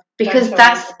 Yeah, because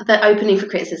that's the opening for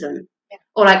criticism. Yeah.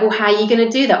 Or like, well, how are you going to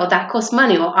do that? Or that costs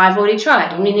money, or I've already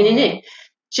tried.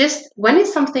 Just when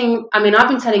it's something, I mean, I've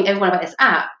been telling everyone about this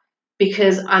app,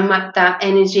 because I'm at that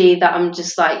energy that I'm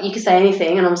just like, you can say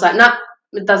anything, and I'm just like, nah,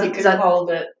 it doesn't. You hold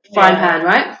it. Frying pan,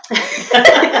 right?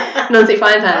 Non-stick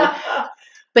frying pan.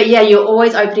 But yeah, you're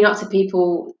always opening up to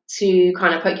people to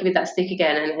kind of poke you with that stick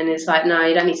again, and it's like, no,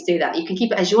 you don't need to do that. You can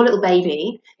keep it as your little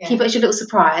baby, keep it as your little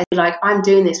surprise. You're like, I'm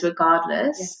doing this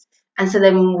regardless. Yes. And so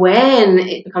then when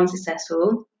it becomes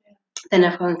successful, then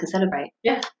everyone can celebrate.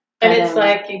 Yeah. And it's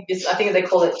like, I think they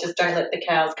call it, just don't let the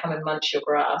cows come and munch your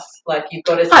grass. Like, you've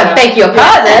got to I beg your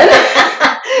pardon.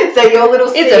 So your little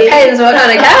seed. It depends what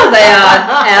kind of cows they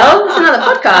are, Elle. It's another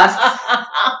podcast.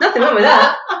 Nothing wrong with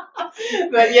that.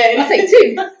 But yeah. I'll take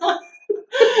 2.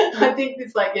 I think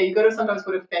it's like, you've got to sometimes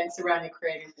put a fence around your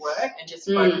creative work and just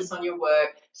focus on your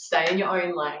work, stay in your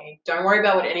own lane. Don't worry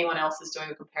about what anyone else is doing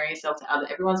or comparing yourself to others.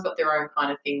 Everyone's got their own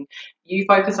kind of thing. You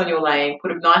focus on your lane,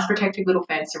 put a nice protective little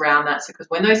fence around that, because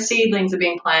when those seedlings are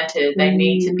being planted, they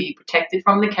need to be protected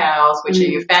from the cows, which are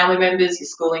your family members, your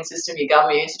schooling system, your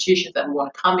government, your institutions that will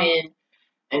want to come in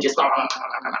and just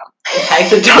okay,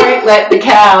 so don't let the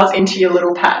cows into your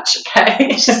little patch, okay?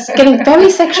 It's getting very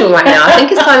sexual right now. I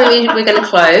think it's time we're going to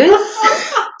close.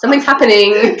 Something's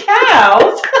happening.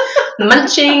 Cows?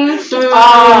 Munching.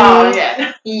 Oh,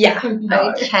 yeah. Yeah.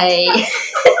 No. Okay.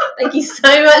 Thank you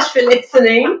so much for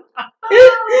listening.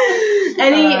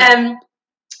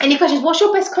 Any questions? What's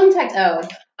your best contact, Elle?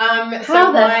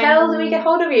 How the hell do we get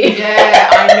hold of you? Yeah,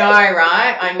 I know,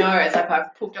 right? I know. It's like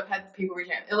I've had people reach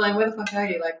out, Elaine, where the fuck are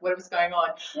you? Like, what's going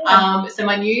on? Yeah. So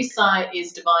my new site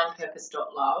is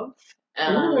divinepurpose.love.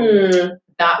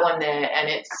 That one there, and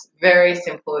it's very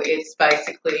simple. It's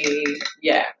basically,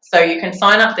 so you can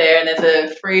sign up there, and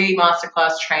there's a free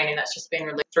masterclass training that's just been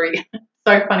released.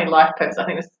 So funny, life purpose. I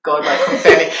think this is God like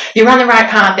confirming you're on the right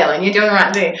path, Ellen. You're doing the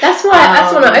right thing. That's why.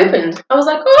 That's when I opened. I was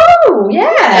like, oh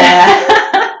yeah,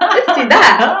 let's do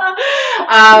that.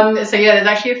 So yeah, there's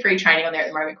actually a free training on there at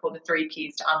the moment called the 3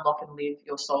 Keys to Unlock and Live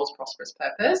Your Soul's Prosperous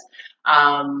Purpose.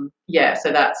 Yeah,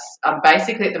 so that's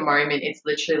basically at the moment it's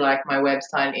literally like my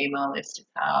website and email list is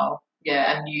how,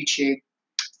 yeah, and YouTube.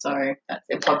 So that's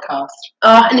a podcast.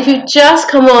 And if you've just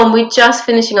come on, we're just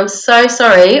finishing. I'm so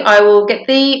sorry. I will get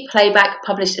the playback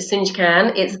published as soon as you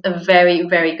can. It's a very,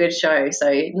 very good show.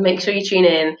 So make sure you tune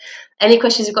in. Any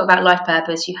questions you've got about life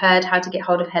purpose? You heard how to get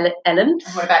hold of Ellen. And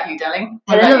what about you, darling?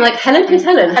 Helen, I'm like, Helen? Who's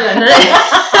Helen? Helen.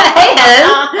 Hey,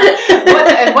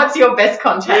 Helen. What's your best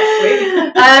contact,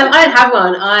 sweet? I don't have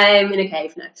one. I'm in a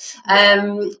cave now.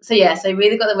 So we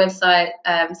either got the website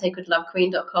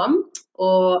sacredlovequeen.com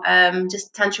or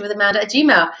just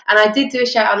tantrawithamanda@gmail. And I did do a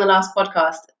shout out on the last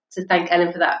podcast to thank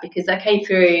Ellen for that because that came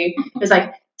through. It was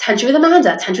like, Tantra with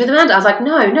Amanda. I was like,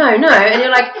 no. And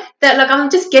you're like, I'm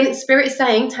just getting spirit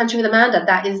saying Tantra with Amanda.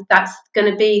 That's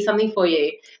going to be something for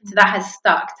you. So that has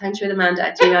stuck.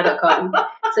 Tantrawithamanda@gmail.com.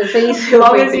 So please feel as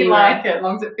long free as to you email. like it, as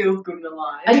long as it feels good and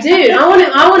aligned. I do.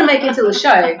 I want to make it into the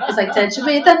show. It's like Tantra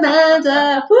with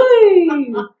Amanda.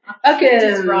 Woo! Okay. It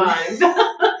just rhymes.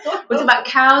 What's about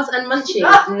cows and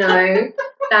munchies? No,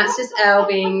 that's just Elle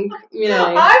being, I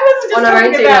wasn't on just our own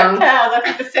talking too about long. cows. I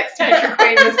think the sex tantra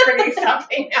queen was bringing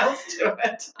something else to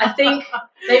it. I think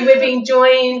maybe we're being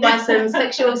joined by some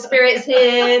sexual spirits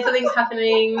here. Something's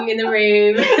happening in the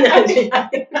room.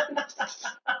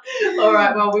 All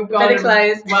right, well, we've got Better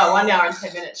close. Well, 1 hour and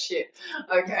 10 minutes. Shit.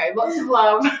 Okay, lots of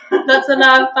love. Lots of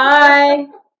love. Bye.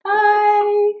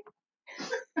 Bye.